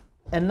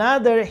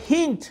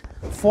hint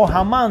for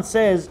Haman,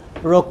 says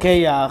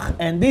Rokeach.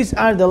 And these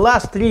are the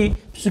last 3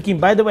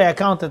 psukim. By the way, I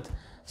counted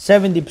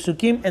 70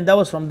 psukim, and that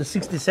was from the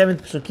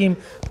 67th psukim,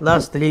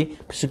 last 3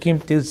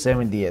 psukim till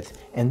 70th.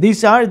 And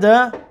these are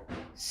the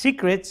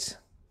secrets.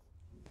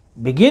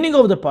 Beginning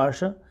of the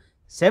parsha,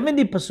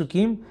 70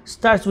 psukim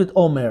starts with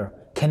Omer.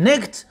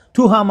 Connect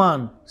to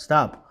Haman.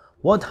 Stop.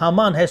 what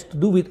Haman has to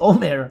do with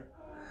Omer.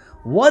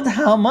 What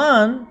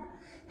Haman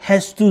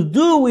has to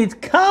do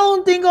with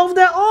counting of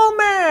the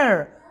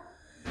Omer.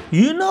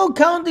 You know,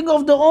 counting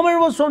of the Omer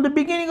was from the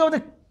beginning of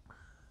the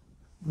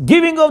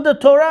giving of the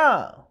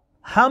Torah.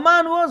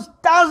 Haman was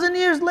 1,000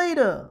 years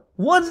later.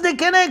 What's the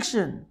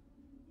connection?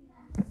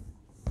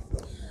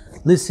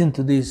 Listen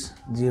to this,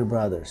 dear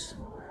brothers.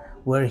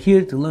 We're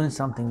here to learn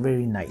something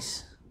very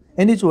nice.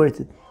 And it's worth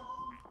it.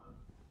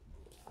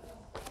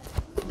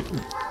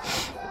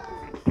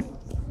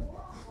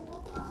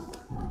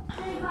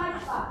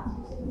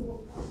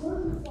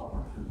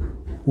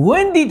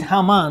 When did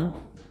Haman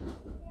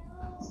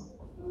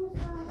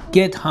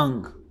get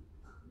hung?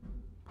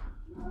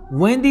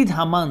 When did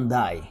Haman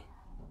die?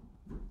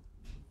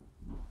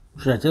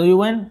 Should I tell you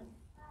when?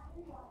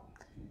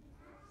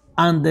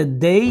 On the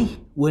day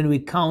when we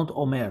count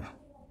Omer.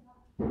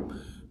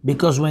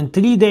 Because when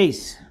 3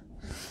 days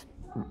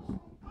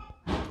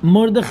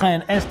Mordechai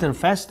and Esther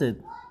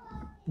fasted,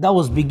 that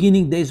was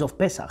beginning days of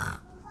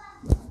Pesach.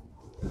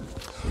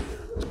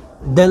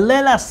 The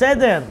Lela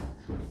Seder,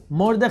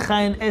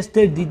 Mordechai and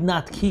Esther did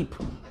not keep.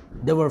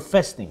 They were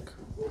fasting.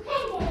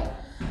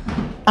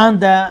 And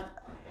the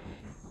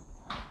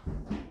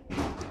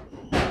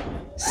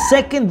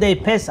second day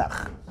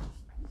Pesach,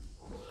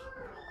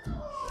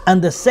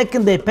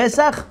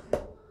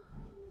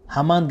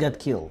 Haman got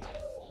killed.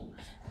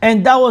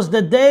 And that was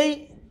the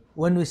day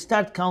when we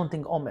start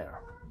counting Omer.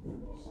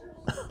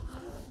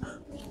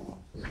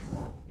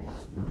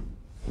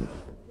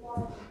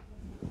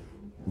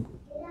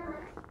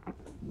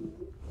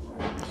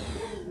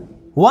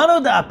 One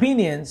of the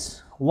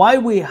opinions why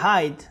we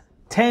hide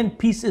 10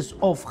 pieces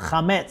of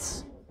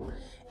chametz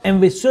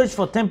and we search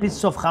for 10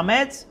 pieces of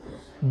chametz,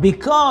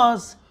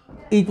 because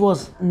it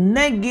was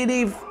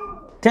negative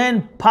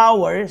 10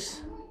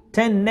 powers,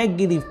 10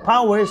 negative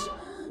powers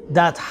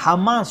that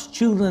Haman's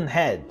children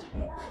had.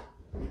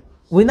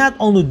 We're not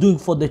only doing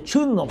for the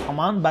children of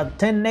Haman, but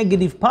 10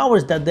 negative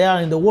powers that there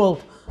are in the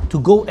world to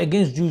go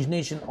against Jewish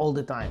nation all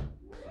the time.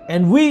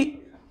 And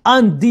we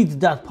undid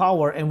that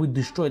power and we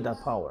destroyed that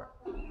power.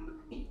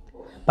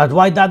 But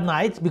why that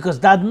night? Because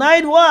that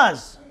night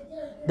was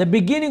the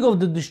beginning of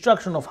the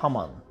destruction of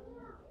Haman.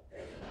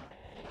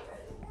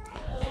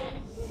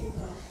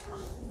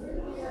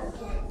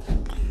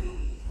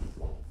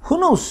 Who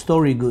knows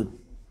story good?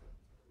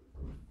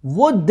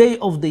 What day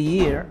of the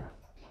year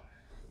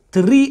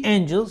 3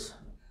 angels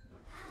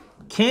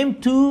came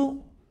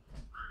to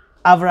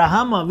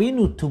Avraham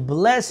Avinu to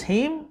bless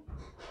him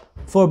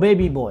for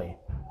baby boy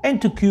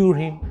and to cure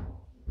him?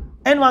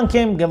 And one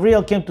came,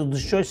 Gabriel came to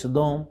destroy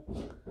Sodom.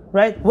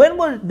 Right?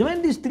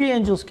 When these 3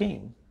 angels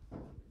came?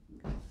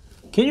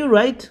 Can you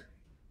write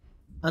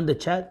on the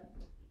chat?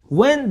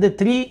 When the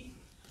 3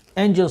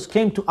 angels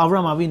came to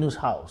Avraham Avinu's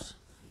house.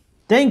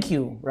 Thank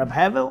you, Rab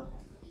Havel.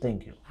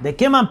 Thank you. They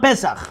came on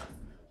Pesach.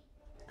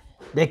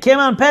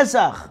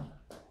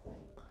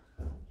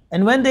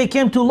 And when they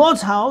came to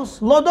Lot's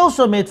house, Lot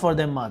also made for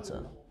them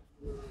matzah.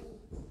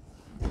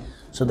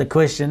 So the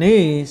question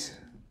is,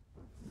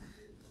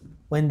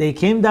 when they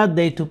came that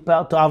day to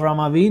Avraham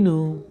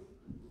Avinu,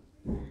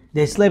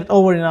 they slept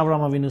over in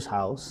Avraham Avinu's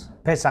house,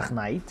 Pesach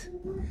night.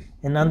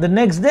 And on the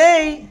next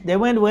day, they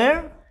went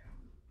where?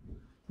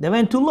 They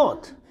went to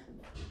Lot.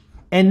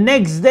 And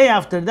next day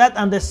after that,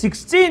 on the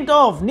 16th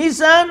of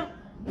Nisan,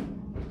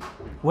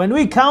 when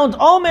we count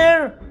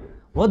Omer,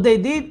 what they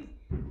did?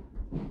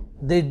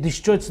 They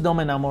destroyed Sodom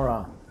and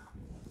Amorah.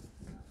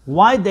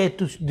 Why they had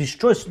to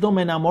destroy Sodom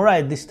and Amorah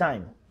at this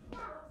time?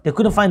 They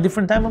couldn't find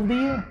different time of the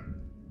year?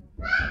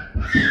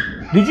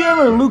 Did you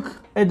ever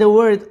look at the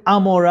word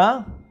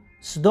Amorah?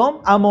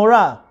 Sodom,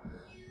 Amorah.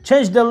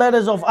 Change the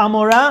letters of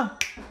Amorah.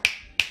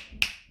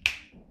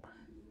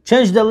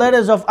 Change the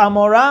letters of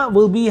Amorah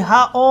will be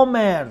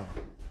HaOmer.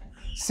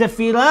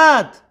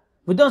 Sefirat.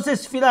 We don't say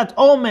Sefirat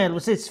Omer. We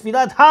say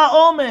Sefirat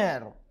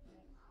HaOmer.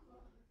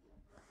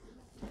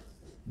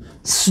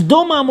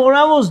 Sodom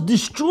Amorah was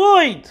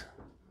destroyed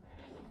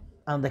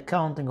on the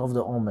counting of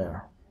the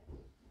Omer.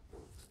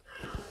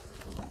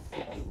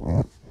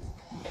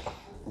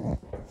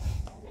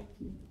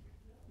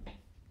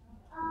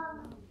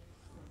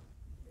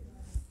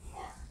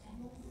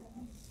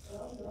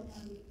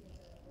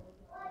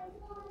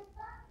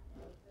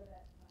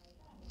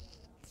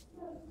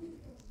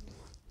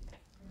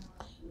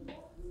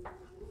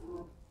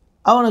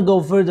 I want to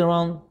go further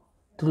on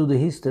through the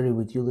history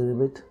with you a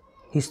little bit.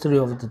 History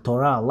of the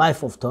Torah,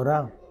 life of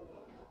Torah.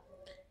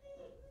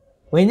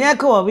 When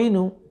Yaakov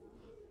Avinu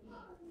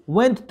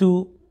went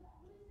to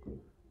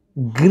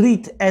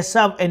greet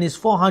Esav and his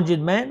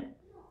 400 men,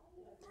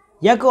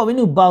 Yaakov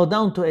Avinu bowed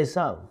down to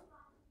Esav.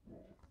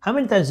 How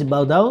many times he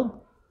bowed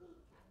down?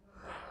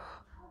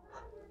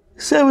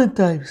 7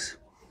 times.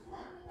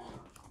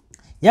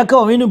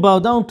 Yaakov Avinu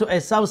bowed down to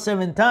Esav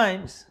 7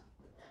 times.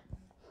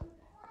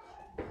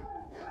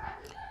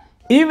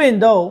 Even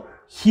though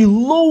he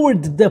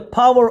lowered the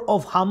power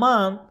of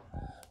Haman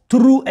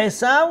through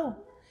Esau,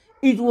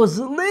 it was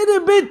a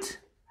little bit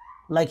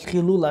like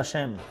Chilul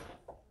Hashem,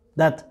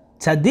 that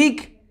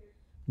tzaddik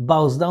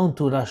bows down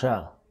to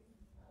Rasha.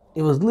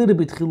 It was a little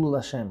bit Chilul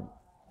Hashem.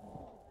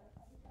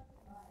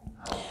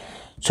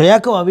 So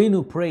Yaakov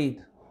Avinu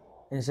prayed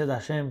and said,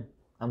 Hashem,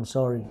 I'm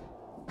sorry.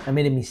 I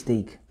made a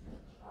mistake.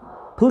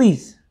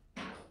 Please,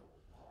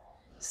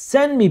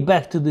 send me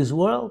back to this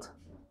world.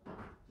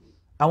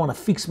 I want to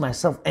fix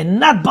myself and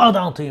not bow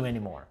down to him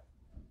anymore.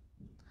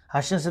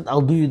 Hashem said,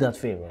 I'll do you that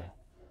favor.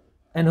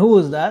 And who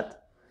was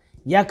that?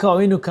 Yaakov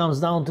Avinu comes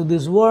down to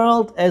this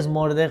world as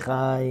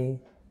Mordechai.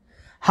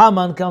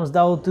 Haman comes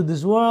down to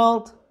this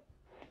world.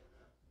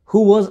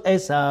 Who was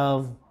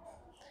Esav?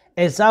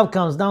 Esav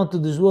comes down to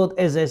this world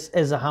as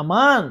a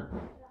Haman.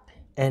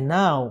 And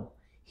now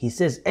he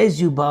says,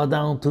 as you bow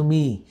down to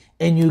me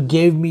and you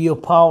gave me your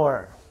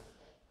power,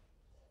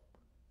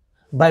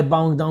 by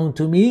bowing down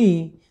to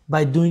me,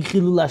 by doing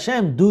Chilul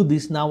Hashem, do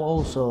this now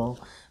also.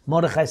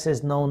 Mordechai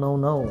says,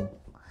 no.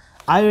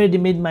 I already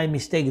made my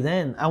mistake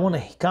then. I want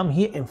to come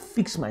here and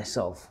fix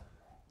myself.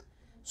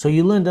 So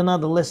you learned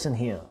another lesson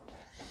here.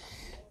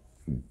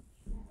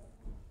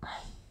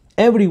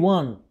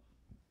 Everyone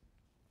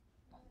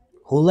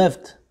who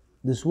left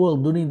this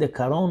world during the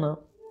corona,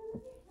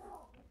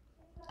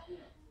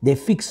 they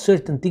fix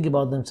certain things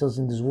about themselves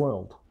in this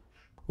world.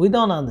 We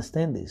don't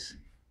understand this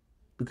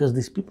because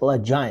these people are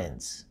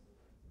giants.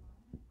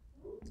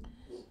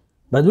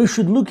 But we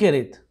should look at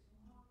it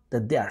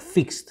that they are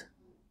fixed,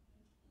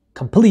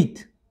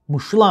 complete,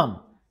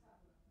 mushlam.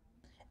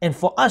 And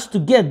for us to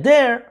get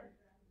there,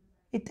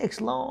 it takes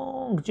a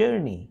long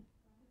journey.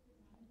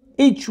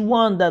 Each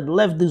one that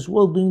left this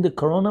world during the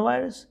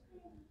coronavirus,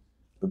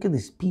 look at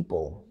these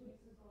people.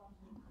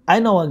 I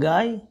know a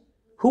guy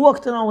who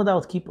walked around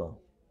without kippah.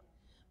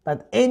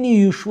 But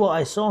any Yeshua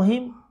I saw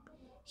him,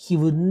 he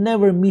would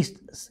never miss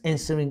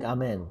answering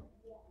Amen.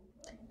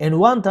 And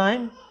one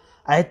time,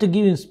 I had to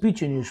give him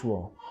speech in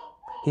Yeshua.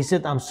 He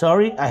said, I'm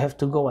sorry, I have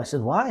to go. I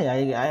said, why?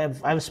 I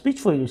have a speech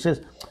for you. He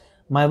says,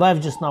 my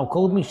wife just now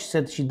called me. She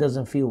said she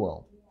doesn't feel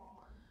well.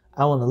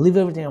 I want to leave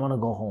everything. I want to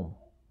go home.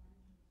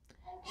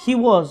 He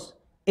was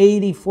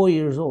 84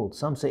 years old.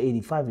 Some say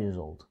 85 years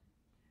old.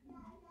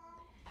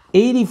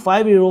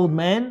 85-year-old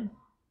man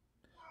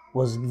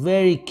was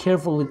very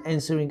careful with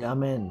answering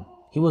Amen.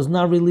 He was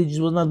not religious,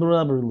 was not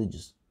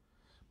religious.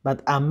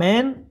 But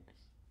Amen,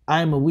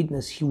 I am a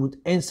witness, he would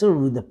answer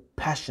with a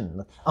passion.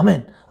 Like,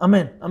 Amen,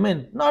 Amen,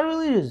 Amen. Not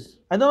religious.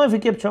 I don't know if he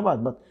kept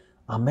Shabbat, but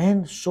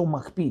Amen, so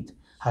makpid.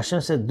 Hashem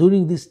said,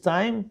 during this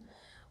time,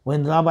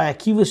 when Rabbi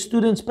Akiva's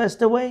students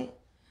passed away,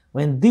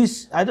 when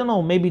this, I don't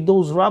know, maybe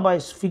those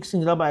rabbis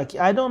fixing Rabbi Akiva,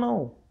 I don't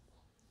know.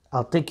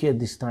 I'll take care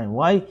this time.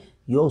 Why?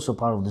 You're also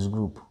part of this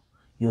group.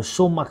 You're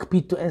so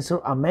makpid to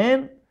answer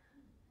Amen.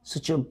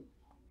 Such a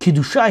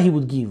kiddusha he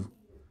would give.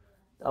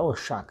 That was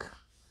shock.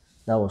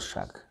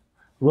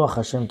 Ruach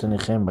Hashem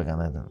tenichem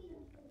b'Gan Eden.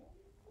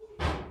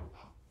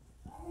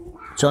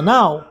 So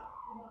now,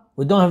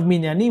 we don't have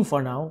minyanim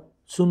for now.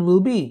 Soon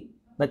will be.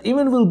 But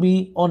even will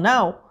be, or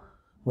now,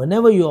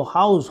 whenever your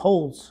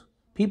households,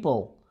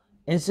 people,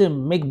 answer,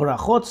 make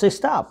brachot, say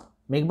stop.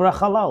 Make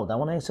bracha loud. I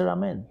want to answer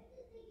Amen.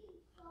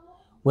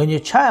 When your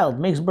child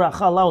makes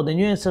bracha loud and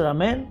you answer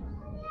Amen,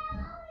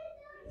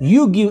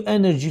 you give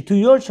energy to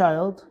your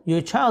child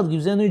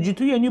gives energy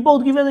to you, and you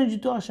both give energy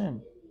to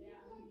Hashem.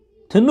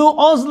 Tenu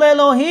oz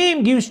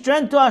leElohim, give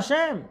strength to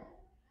Hashem.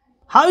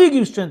 How you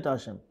give strength to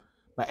Hashem?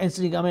 By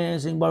answering Amen,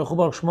 answering Baruch Hu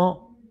Baruch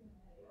Shmo,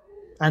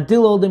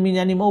 until all the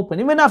minyanim open,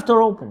 even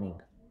after opening.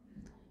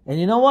 And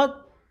you know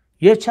what?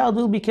 Your child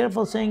will be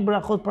careful saying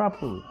brachot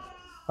properly.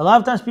 A lot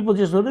of times people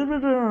just,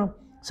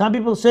 some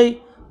people say,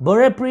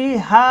 Borepri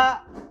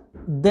ha,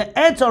 the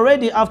etz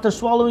already after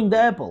swallowing the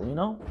apple, you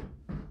know?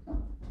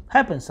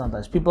 Happens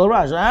sometimes. People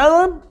rush.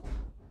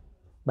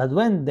 But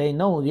when they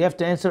know you have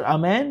to answer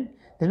Amen,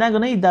 they're not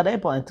going to eat that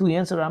apple until you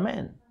answer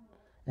Amen.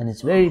 And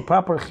it's very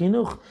proper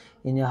chinuch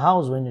in your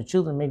house when your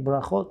children make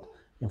brachot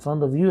in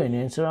front of you and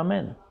you answer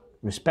Amen.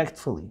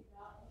 Respectfully.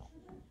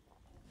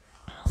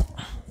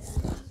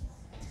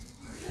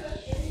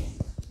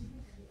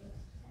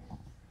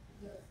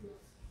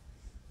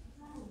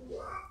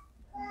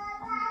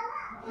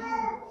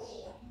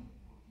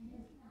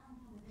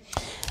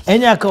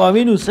 And Yaakov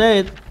Avinu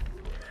said,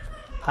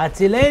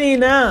 Hatzileni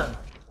na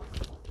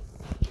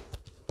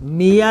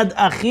miyad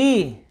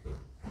achi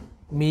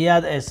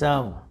miyad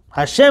Esav.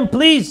 Hashem,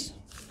 please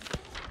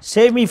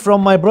save me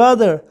from my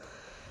brother,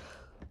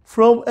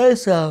 from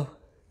Esav.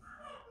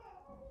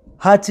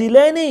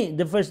 Hatzileni,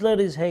 the first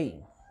letter is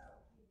Hey.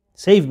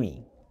 Save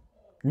me.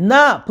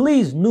 Na,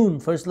 please, Nun,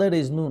 first letter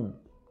is Nun.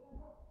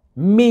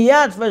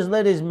 Miyad, first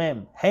letter is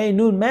Mem. Hey,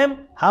 Nun,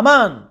 Mem,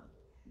 Haman.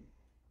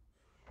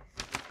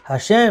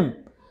 Hashem,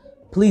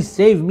 please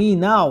save me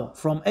now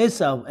from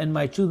Esav and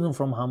my children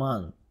from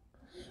Haman.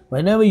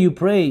 Whenever you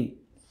pray,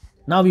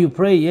 now you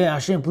pray, yeah,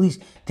 Hashem, please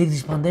take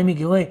this pandemic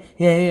away.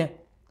 Yeah.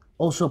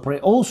 Also pray.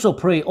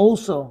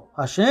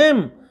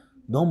 Hashem,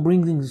 don't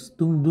bring things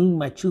during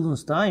my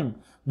children's time,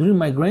 during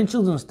my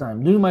grandchildren's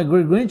time, during my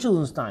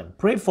great-grandchildren's time.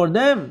 Pray for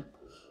them.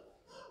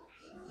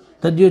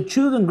 That your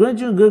children,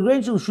 grandchildren,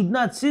 great-grandchildren should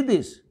not see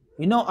this.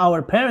 You know,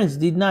 our parents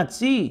did not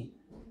see.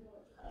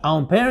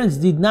 Our parents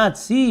did not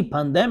see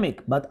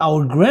pandemic, but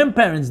our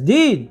grandparents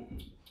did.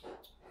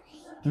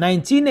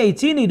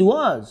 1918 it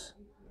was.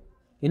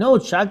 You know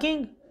what's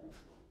shocking?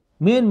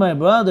 Me and my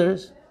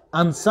brothers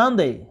on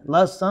Sunday,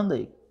 last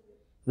Sunday,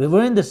 we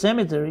were in the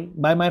cemetery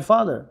by my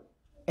father.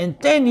 And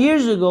 10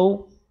 years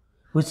ago,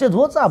 we said,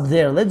 what's up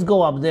there? Let's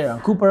go up there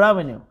on Cooper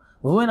Avenue.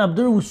 We went up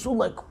there, we saw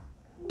like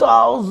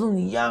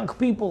 1,000 young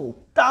people,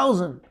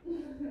 1,000.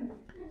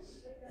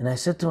 And I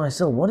said to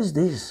myself, what is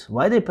this?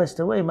 Why they passed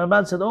away? My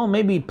brother said, oh,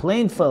 maybe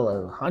plane fell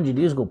 100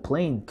 years ago,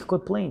 plane.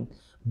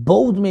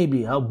 Boat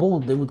maybe, how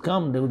boat, they would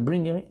come, they would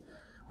bring you in.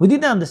 We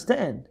didn't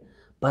understand.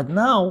 But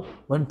now,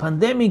 when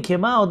pandemic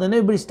came out and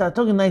everybody started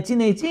talking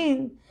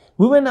 1918,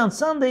 we went on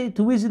Sunday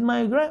to visit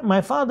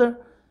my father.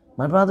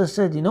 My brother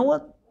said, you know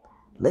what?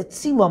 Let's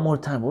see one more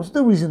time. What's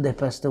the reason they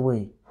passed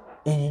away?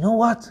 And you know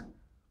what?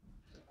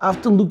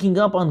 After looking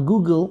up on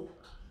Google,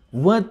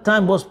 what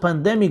time was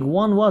pandemic,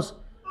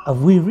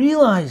 we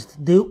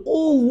realized they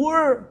all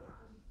were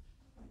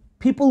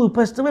people who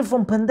passed away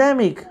from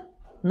pandemic,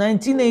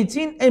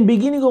 1918 and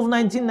beginning of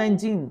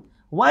 1919.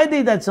 Why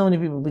they died so many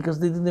people? Because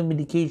they didn't have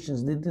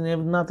medications, they didn't have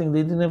nothing,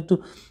 they didn't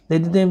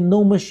have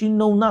no machine,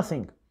 no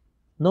nothing.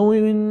 No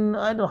even,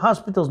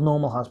 hospitals,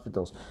 normal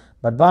hospitals.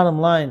 But bottom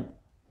line,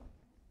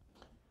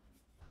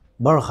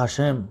 Baruch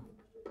Hashem,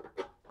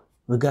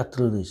 we got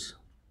through this.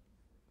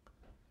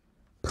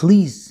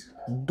 Please,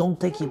 don't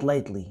take it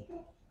lightly.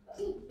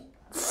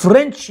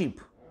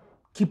 Friendship,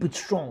 keep it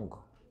strong.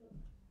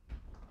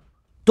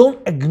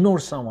 Don't ignore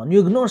someone. You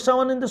ignore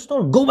someone in the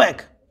store, go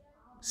back.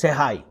 Say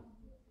hi.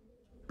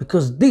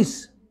 Because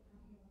this,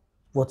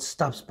 what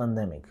stops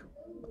pandemic.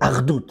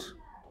 Achdut.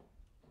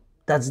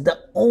 That's the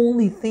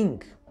only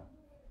thing.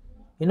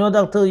 You know what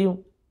I'll tell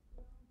you?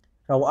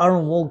 Rav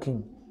Aaron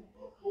Wolkin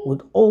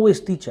would always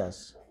teach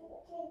us.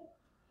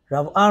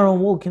 Rav Aaron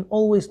Wolkin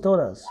always taught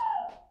us,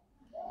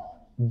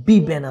 be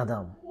Ben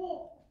Adam.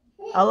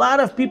 A lot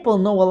of people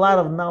know a lot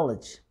of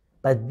knowledge,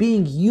 but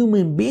being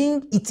human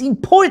being, it's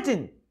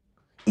important.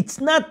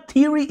 It's not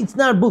theory, it's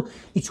not book,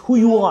 it's who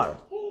you are.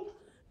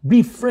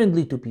 Be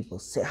friendly to people,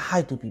 say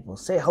hi to people,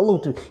 say hello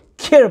to people,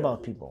 care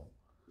about people.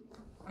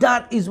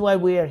 That is why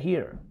we are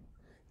here.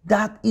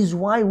 That is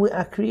why we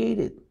are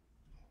created.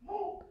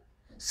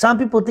 Some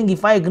people think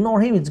if I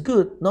ignore him, it's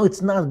good. No,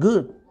 it's not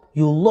good.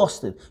 You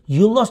lost it.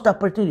 You lost the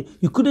opportunity.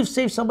 You could have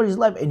saved somebody's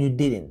life and you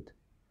didn't.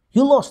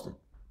 You lost it.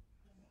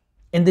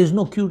 And there's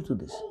no cure to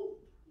this.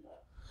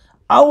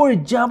 Our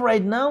job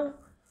right now,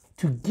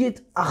 to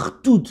get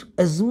achdut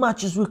as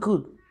much as we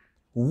could.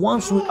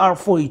 Once we are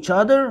for each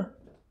other,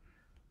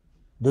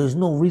 there's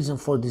no reason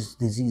for these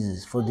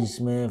diseases, for these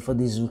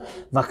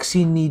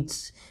vaccine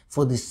needs,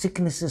 for these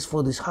sicknesses,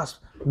 for this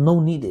hospital. No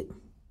needed.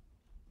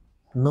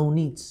 No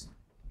needs.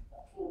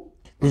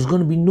 There's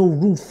going to be no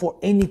room for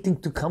anything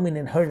to come in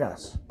and hurt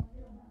us.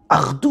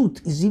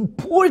 Achdut is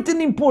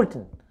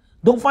important.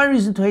 Don't find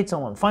reason to hate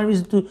someone. Find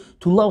reason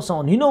to love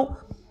someone. You know,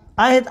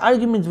 I had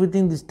arguments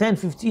within these 10,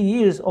 15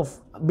 years of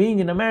being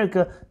in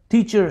America,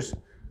 teachers.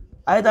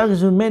 I had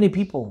arguments with many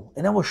people,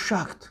 and I was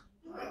shocked.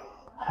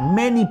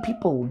 Many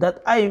people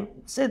that I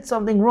said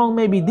something wrong,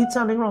 maybe did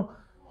something wrong,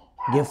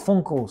 get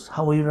phone calls.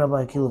 How are you,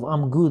 Rabbi Akilov?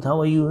 I'm good. How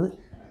are you?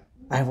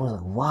 I was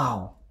like,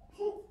 wow,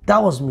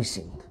 that was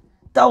missing.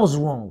 That was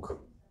wrong.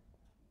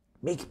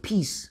 Make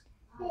peace.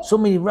 So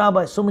many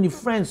rabbis, so many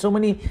friends, so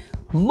many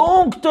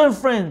long-term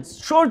friends,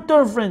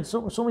 short-term friends.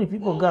 So many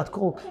people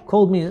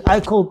called me. I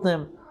called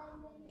them.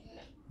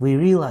 We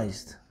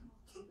realized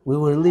we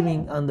were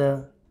living on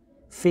the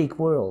fake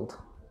world.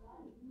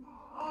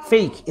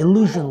 Fake,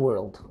 illusion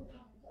world.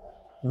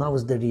 Now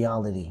is the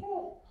reality.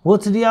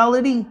 What's the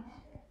reality?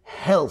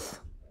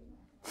 Health,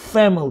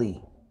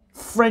 family,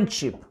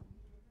 friendship,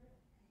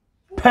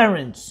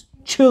 parents,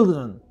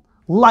 children,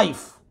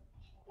 life,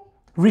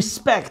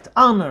 respect,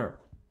 honor.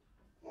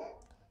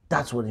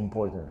 That's what's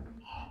important.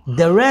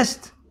 The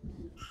rest,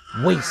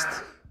 waste.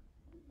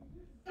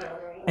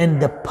 And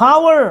the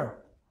power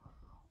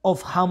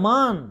of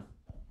Haman,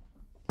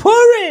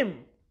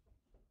 Purim.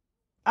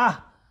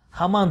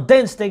 Haman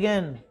danced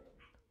again,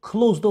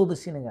 closed all the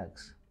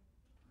synagogues,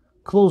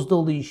 closed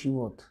all the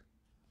yeshivot,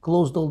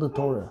 closed all the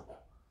Torah.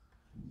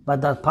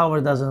 But that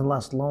power doesn't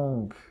last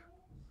long.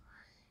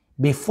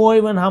 Before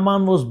even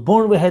Haman was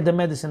born, we had the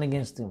medicine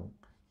against him,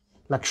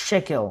 like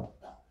shekel.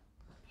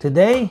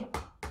 Today,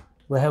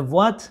 we have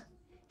what?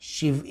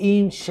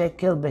 Shiv'im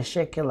shekel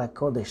b'shekel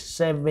HaKodesh,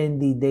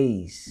 70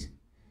 days.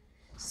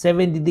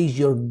 70 days,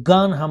 you're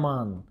gone,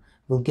 Haman.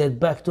 We'll get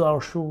back to our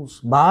shuls,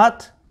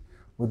 but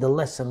with the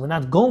lesson, we're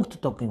not going to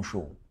talk in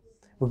shul.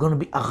 We're going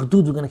to be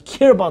achdud, we're going to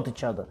care about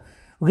each other.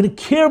 We're going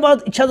to care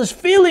about each other's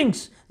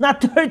feelings,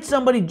 not to hurt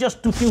somebody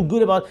just to feel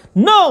good about it.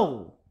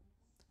 No!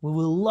 We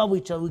will love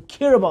each other, we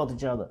care about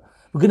each other.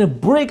 We're going to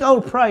break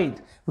our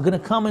pride. We're going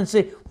to come and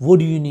say, what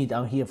do you need?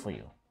 I'm here for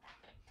you.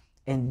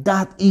 And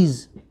that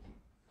is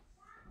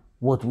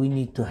what we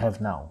need to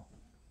have now.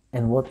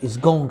 And what is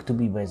going to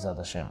be Be'ezrat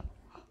Hashem.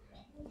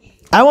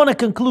 I want to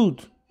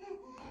conclude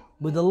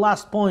with the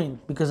last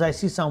point, because I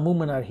see some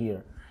women are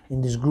here in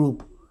this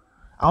group.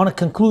 I want to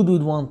conclude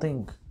with one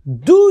thing.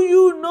 Do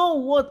you know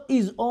what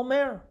is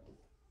Omer?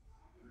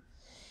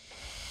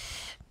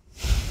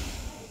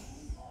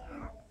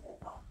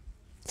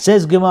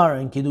 Says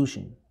Gemara in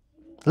Kiddushin.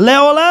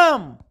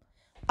 Leolam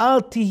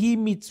al tihi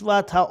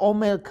mitzvat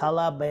haomer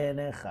kala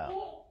be'enecha.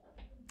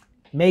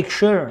 Make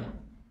sure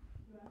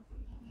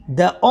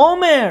the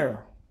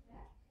Omer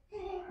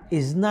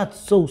is not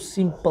so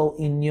simple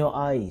in your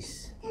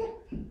eyes.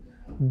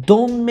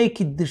 Don't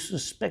make it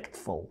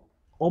disrespectful.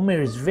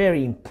 Omer is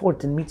very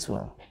important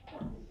mitzvah.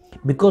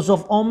 Because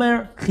of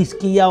Omer,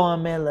 Chizkiyahu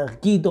HaMelech,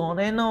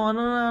 Gidon,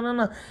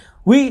 no.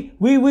 We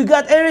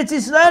got Eretz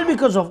Israel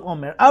because of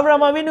Omer.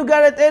 Avraham Avinu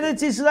got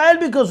Eretz Israel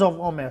because of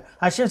Omer.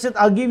 Hashem said,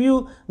 I'll give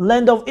you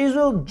land of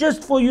Israel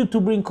just for you to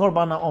bring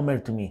Korban Omer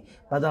to me.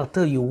 But I'll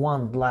tell you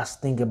one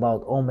last thing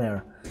about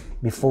Omer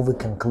before we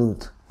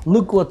conclude.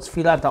 Look what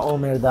Tfilat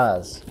Omer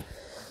does.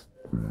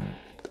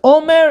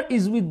 Omer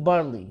is with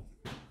barley.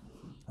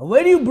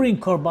 Where do you bring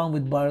Korban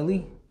with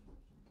barley?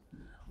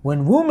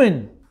 When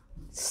woman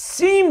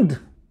seemed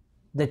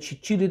that she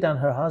cheated on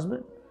her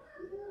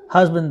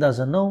husband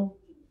doesn't know,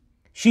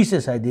 she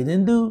says, I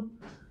didn't do.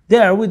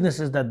 There are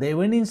witnesses that they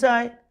went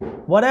inside.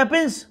 What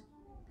happens?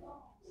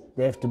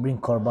 They have to bring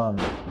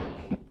Korban.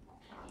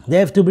 They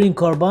have to bring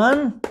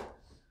Korban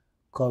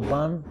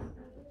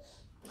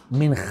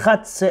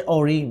minchat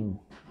se'orim.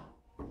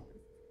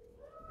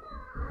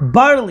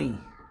 Barley.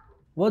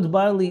 What's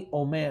barley?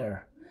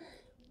 Omer.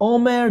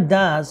 Omer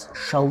does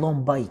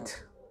shalom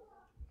bait.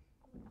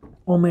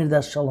 Omer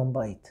does shalom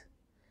bait.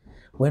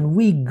 When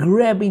we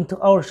grab into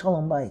our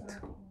shalom bait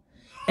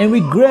and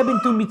we grab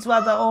into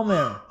mitzvah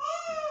Omer,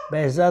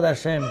 Be'ezrat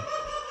Hashem,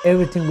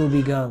 everything will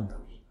be gone.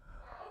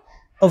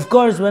 Of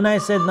course, when I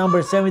said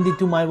number 70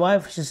 to my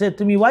wife, she said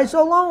to me, why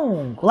so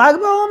long? Lag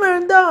BaOmer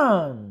and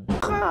done.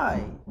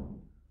 Hi.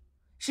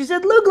 She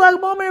said, look, Lag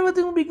BaOmer,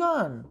 everything will be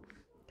gone.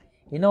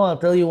 You know, I'll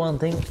tell you one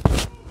thing.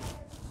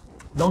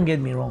 Don't get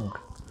me wrong.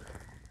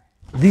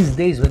 These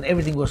days when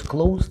everything was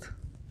closed,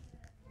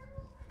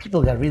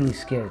 people got really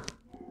scared.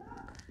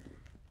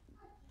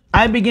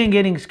 I began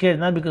getting scared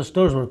not because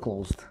stores were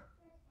closed,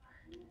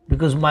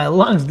 because my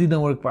lungs didn't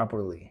work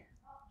properly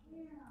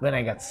when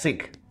I got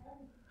sick.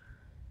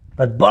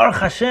 But Baruch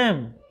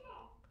Hashem,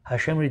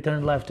 Hashem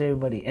returned life to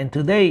everybody. And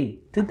today,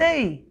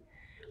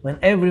 when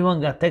everyone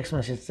got text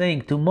message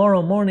saying,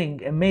 tomorrow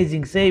morning,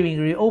 amazing saving,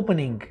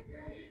 reopening,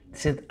 they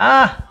said,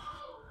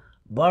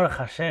 Baruch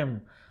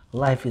Hashem,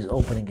 life is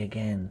opening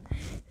again.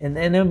 And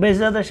in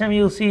Be'ezrat Hashem,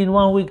 you'll see in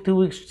 1 week, 2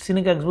 weeks,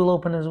 synagogues will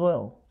open as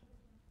well.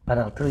 But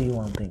I'll tell you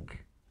one thing.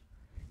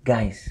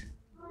 Guys,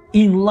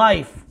 in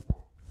life,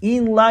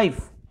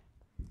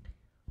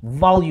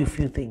 value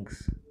few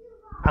things.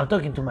 I'm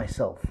talking to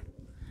myself.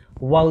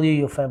 Value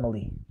your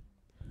family.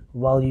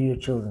 Value your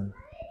children.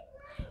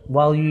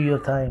 Value your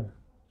time.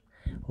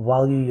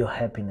 Value your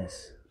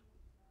happiness.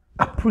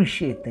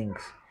 Appreciate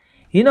things.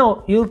 You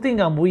know, you'll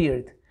think I'm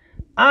weird.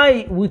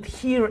 I would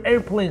hear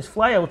airplanes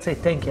fly, I would say,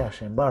 thank you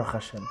Hashem, Baruch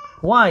Hashem.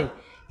 Why?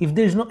 If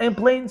there's no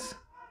airplanes,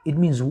 it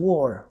means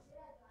war.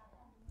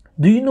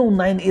 Do you know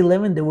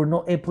 9/11, there were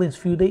no airplanes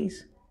few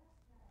days?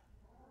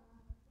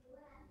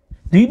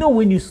 Do you know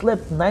when you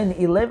slept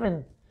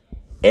 9/11,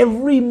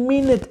 every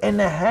minute and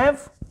a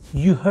half,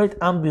 you heard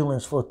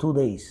ambulance for 2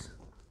 days.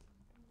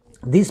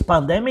 This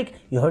pandemic,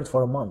 you heard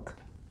for a month.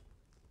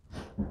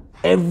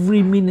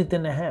 Every minute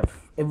and a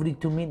half, every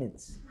 2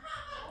 minutes.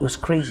 It was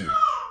crazy.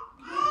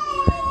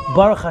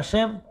 Baruch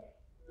Hashem,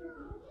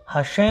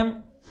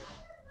 Hashem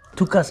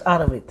took us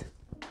out of it.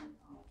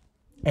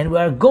 And we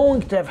are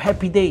going to have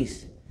happy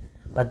days.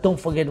 But don't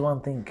forget one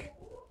thing.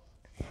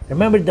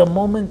 Remember the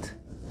moment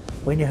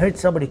when you heard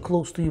somebody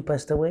close to you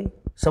passed away?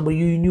 Somebody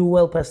you knew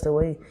well passed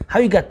away? How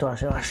you got to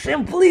Hashem?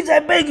 Hashem, please, I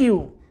beg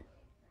you.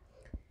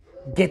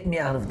 Get me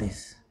out of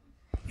this.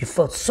 You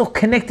felt so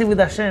connected with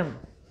Hashem.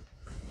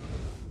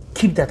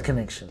 Keep that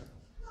connection.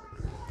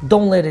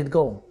 Don't let it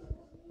go.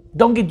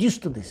 Don't get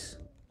used to this.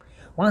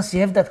 Once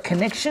you have that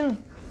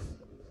connection,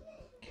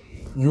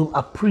 you'll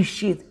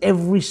appreciate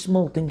every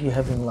small thing you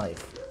have in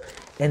life.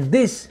 And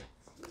this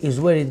is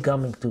where it's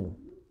coming to.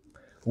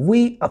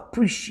 We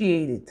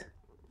appreciate it.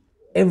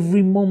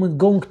 Every moment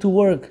going to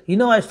work. You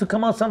know, I used to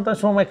come out sometimes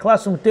from my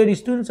classroom, 30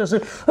 students, I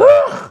said,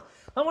 I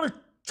want to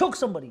choke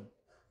somebody.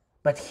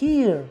 But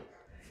here,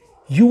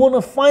 you want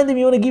to find them,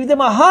 you want to give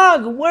them a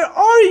hug. Where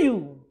are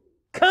you?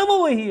 Come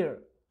over here.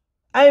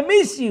 I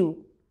miss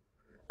you.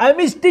 I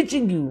miss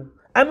teaching you.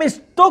 I miss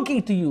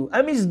talking to you.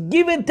 I miss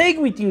give and take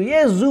with you.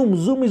 Yes,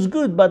 Zoom is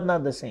good, but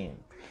not the same.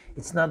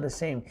 It's not the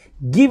same.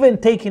 Give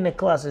and take in a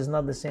class is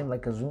not the same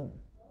like a Zoom.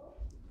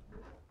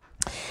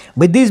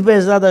 But this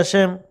Be'ezrat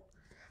Hashem,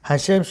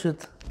 Hashem should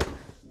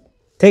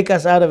take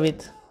us out of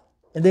it.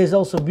 And there's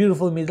also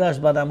beautiful midrash,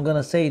 but I'm going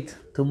to say it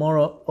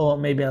tomorrow or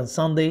maybe on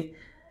Sunday.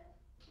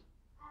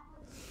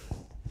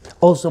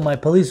 Also, my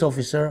police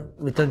officer,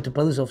 return to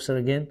police officer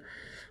again.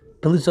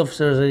 Police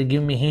officers are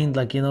giving me hint,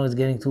 like, you know, it's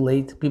getting too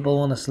late. People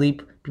want to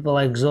sleep. People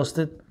are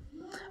exhausted.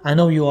 I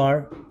know you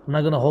are. I'm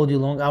not going to hold you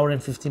long. Hour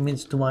and 15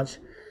 minutes too much.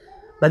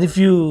 But if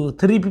you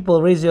 3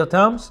 people raise your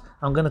thumbs,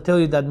 I'm going to tell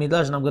you that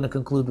Midrash and I'm going to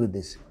conclude with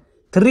this.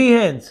 3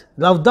 hands.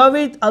 Rav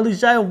David,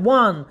 Alishai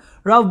 1.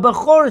 Rav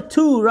Bechor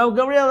 2. Rav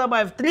Gabriel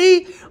Rabbi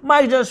 3.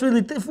 Mike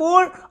Joshua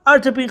 4.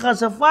 Arthur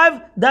Pinchas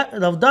 5.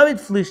 Rav David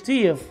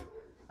Flishtiev.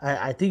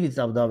 I think it's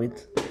Rav David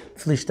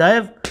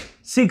Flishtiev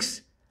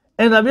 6.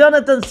 And Rabbi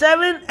Yonatan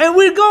 7. And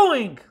we're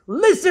going.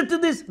 Listen to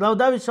this. Rav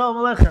David, Shalom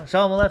Aleichem.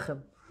 Shalom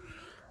Aleichem.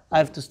 I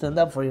have to stand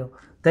up for you.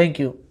 Thank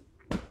you.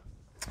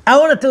 I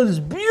want to tell this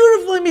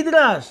beautiful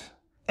Midrash.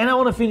 And I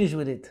want to finish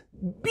with it.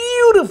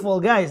 Beautiful,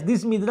 guys.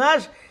 This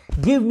Midrash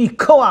give me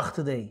koach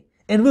today.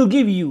 And will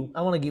give you.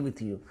 I want to give it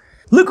to you.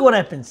 Look what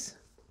happens.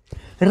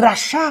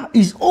 Rasha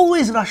is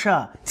always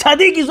Rasha.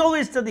 Tzaddik is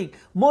always Tzaddik.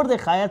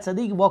 Mordechai,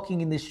 Tzaddik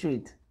walking in the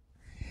street.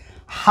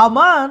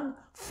 Haman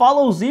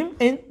follows him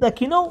and, like,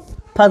 you know,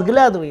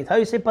 Padgladwit. How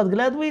you say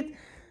Padgladwit?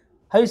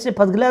 How you say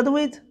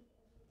Padgladwit?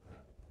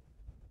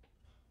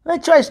 He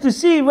tries to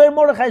see where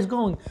Mordechai is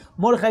going.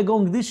 Mordechai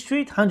going this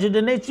street,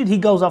 108th street, he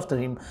goes after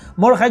him.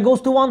 Mordechai goes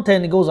to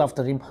 110, he goes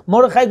after him.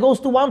 Mordechai goes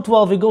to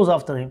 112, he goes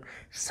after him.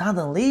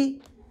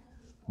 Suddenly,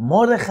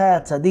 Mordechai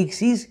Tzaddik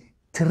sees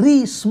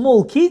 3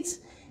 small kids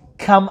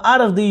come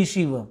out of the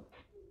yeshiva.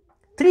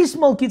 3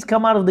 small kids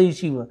come out of the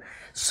yeshiva.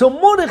 So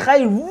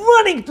Mordechai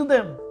running to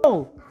them.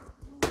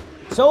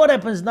 So what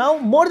happens now?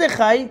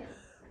 Mordechai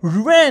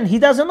ran. He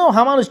doesn't know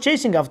Haman is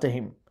chasing after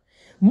him.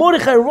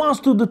 Mordechai runs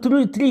to the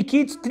 3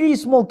 kids, 3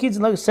 small kids,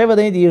 like 7,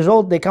 8 years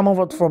old. They come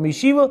over from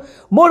yeshiva.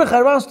 Mordechai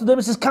runs to them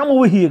and says, come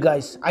over here,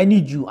 guys. I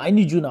need you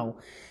now.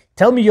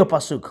 Tell me your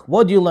pasuk.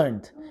 What you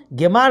learned?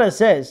 Gemara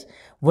says,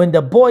 when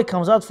the boy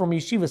comes out from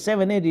yeshiva,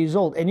 7, 8 years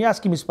old, and you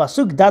ask him his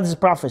pasuk, that is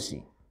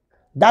prophecy.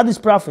 That is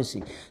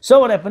prophecy. So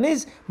what happened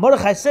is,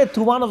 Mordechai said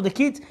to one of the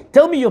kids,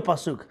 tell me your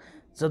pasuk.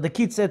 So the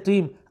kid said to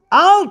him,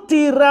 Al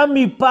tira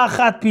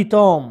mipachat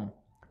pitom.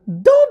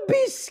 Don't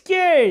be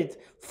scared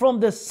from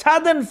the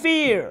sudden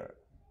fear.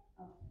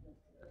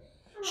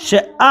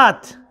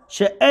 She'at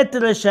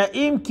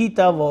reshaim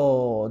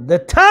kitavo. The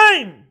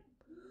time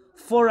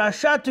for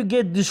Rasha to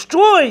get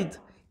destroyed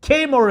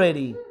came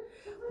already.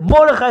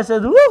 Mordechai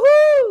said,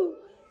 woohoo!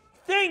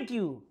 Thank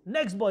you.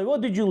 Next boy,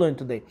 what did you learn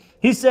today?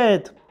 He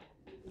said,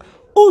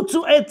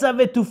 Utzu etza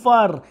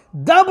vetufar,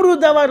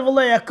 dabru davar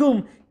v'lo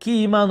yakum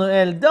ki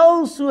Immanuel.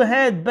 Those who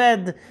had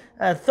bad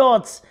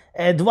thoughts,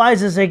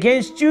 advises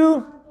against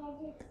you,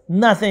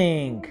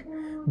 nothing.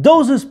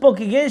 Those who spoke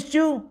against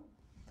you,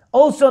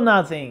 also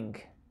nothing.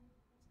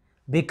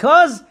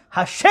 Because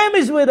Hashem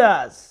is with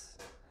us.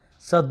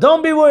 So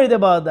don't be worried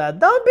about that.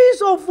 Don't be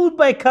so fooled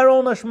by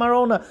Corona,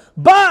 Shmarona.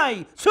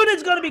 Bye! Soon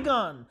it's going to be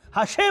gone.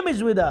 Hashem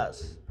is with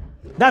us.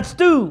 That's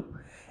 2.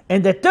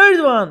 And the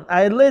 3rd one,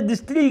 I led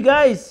these 3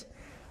 guys.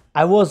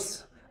 I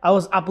was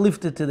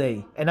uplifted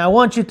today. And I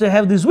want you to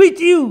have this with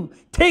you.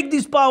 Take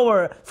this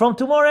power. From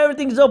tomorrow,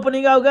 everything is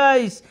opening out,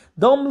 guys.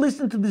 Don't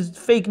listen to this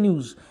fake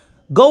news.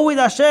 Go with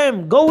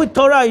Hashem. Go with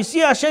Torah. You see,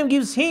 Hashem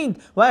gives hint.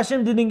 Why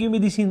Hashem didn't give me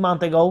this hint a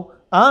month ago?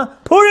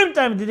 Purim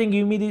time didn't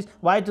give me this.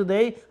 Why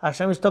today?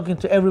 Hashem is talking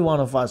to every one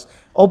of us.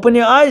 Open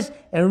your eyes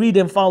and read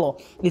and follow.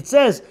 It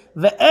says,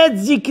 Ve'et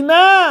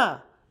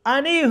zikna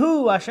ani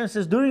hu. Hashem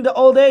says, during the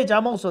old age,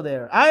 I'm also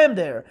there. I am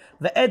there.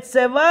 Ve'et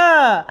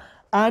seva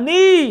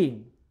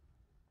ani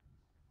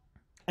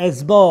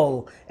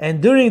esbol.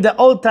 And during the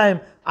old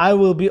time, I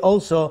will be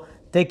also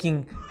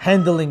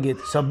handling it.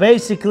 So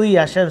basically,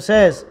 Hashem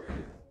says,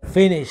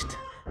 finished.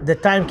 The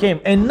time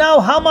came. And now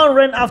Haman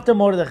ran after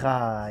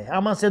Mordechai.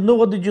 Haman said, no,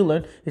 what did you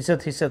learn? He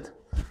said,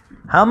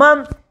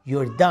 Haman,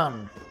 you're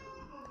done.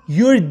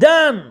 You're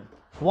done.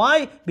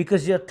 Why?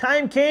 Because your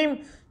time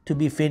came to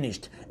be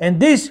finished.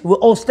 And this, we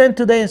all stand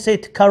today and say,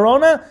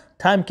 Corona,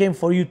 time came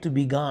for you to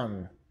be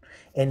gone.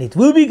 And it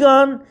will be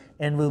gone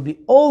and will be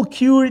all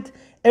cured.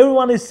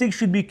 Everyone is sick,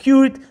 should be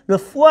cured.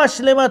 Refuah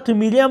shlema to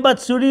Miriam Bat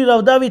Suri.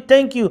 Rav David,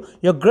 thank you.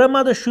 Your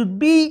grandmother should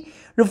be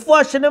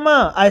Refuah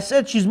shlema. I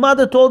said she's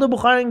mother to all the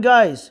Bukharin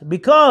guys.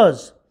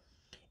 Because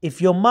if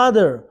your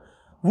mother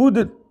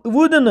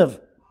wouldn't have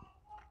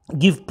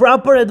give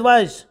proper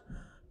advice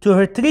to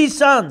her 3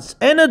 sons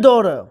and a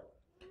daughter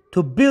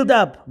to build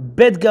up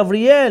Bet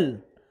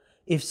Gavriel,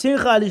 if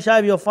Simcha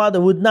Alishav, your father,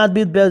 would not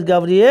build Bet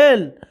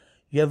Gavriel,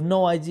 you have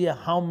no idea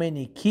how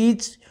many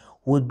kids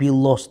would be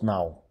lost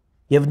now.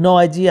 You have no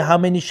idea how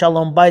many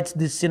shalom bites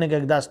this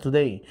synagogue does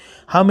today.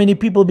 How many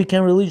people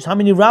became religious. How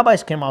many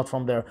rabbis came out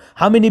from there.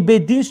 How many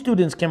Beit Din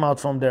students came out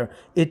from there.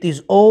 It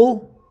is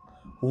all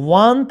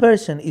one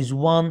person, is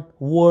one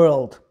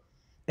world.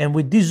 And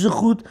with this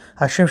zuchut,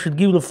 Hashem should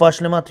give refuah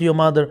shlema to your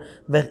mother,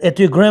 to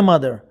your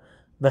grandmother.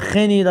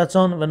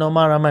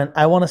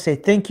 I want to say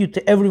thank you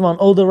to everyone,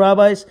 all the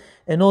rabbis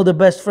and all the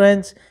best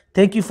friends.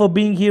 Thank you for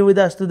being here with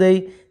us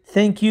today.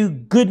 Thank you.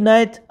 Good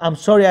night. I'm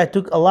sorry I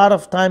took a lot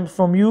of time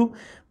from you.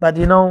 But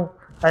you know,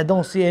 I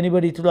don't see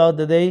anybody throughout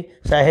the day,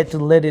 so I had to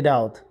let it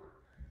out.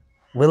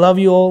 We love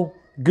you all.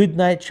 Good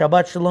night.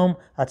 Shabbat Shalom.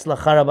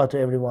 Hatzlacha rabah to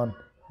everyone.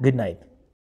 Good night.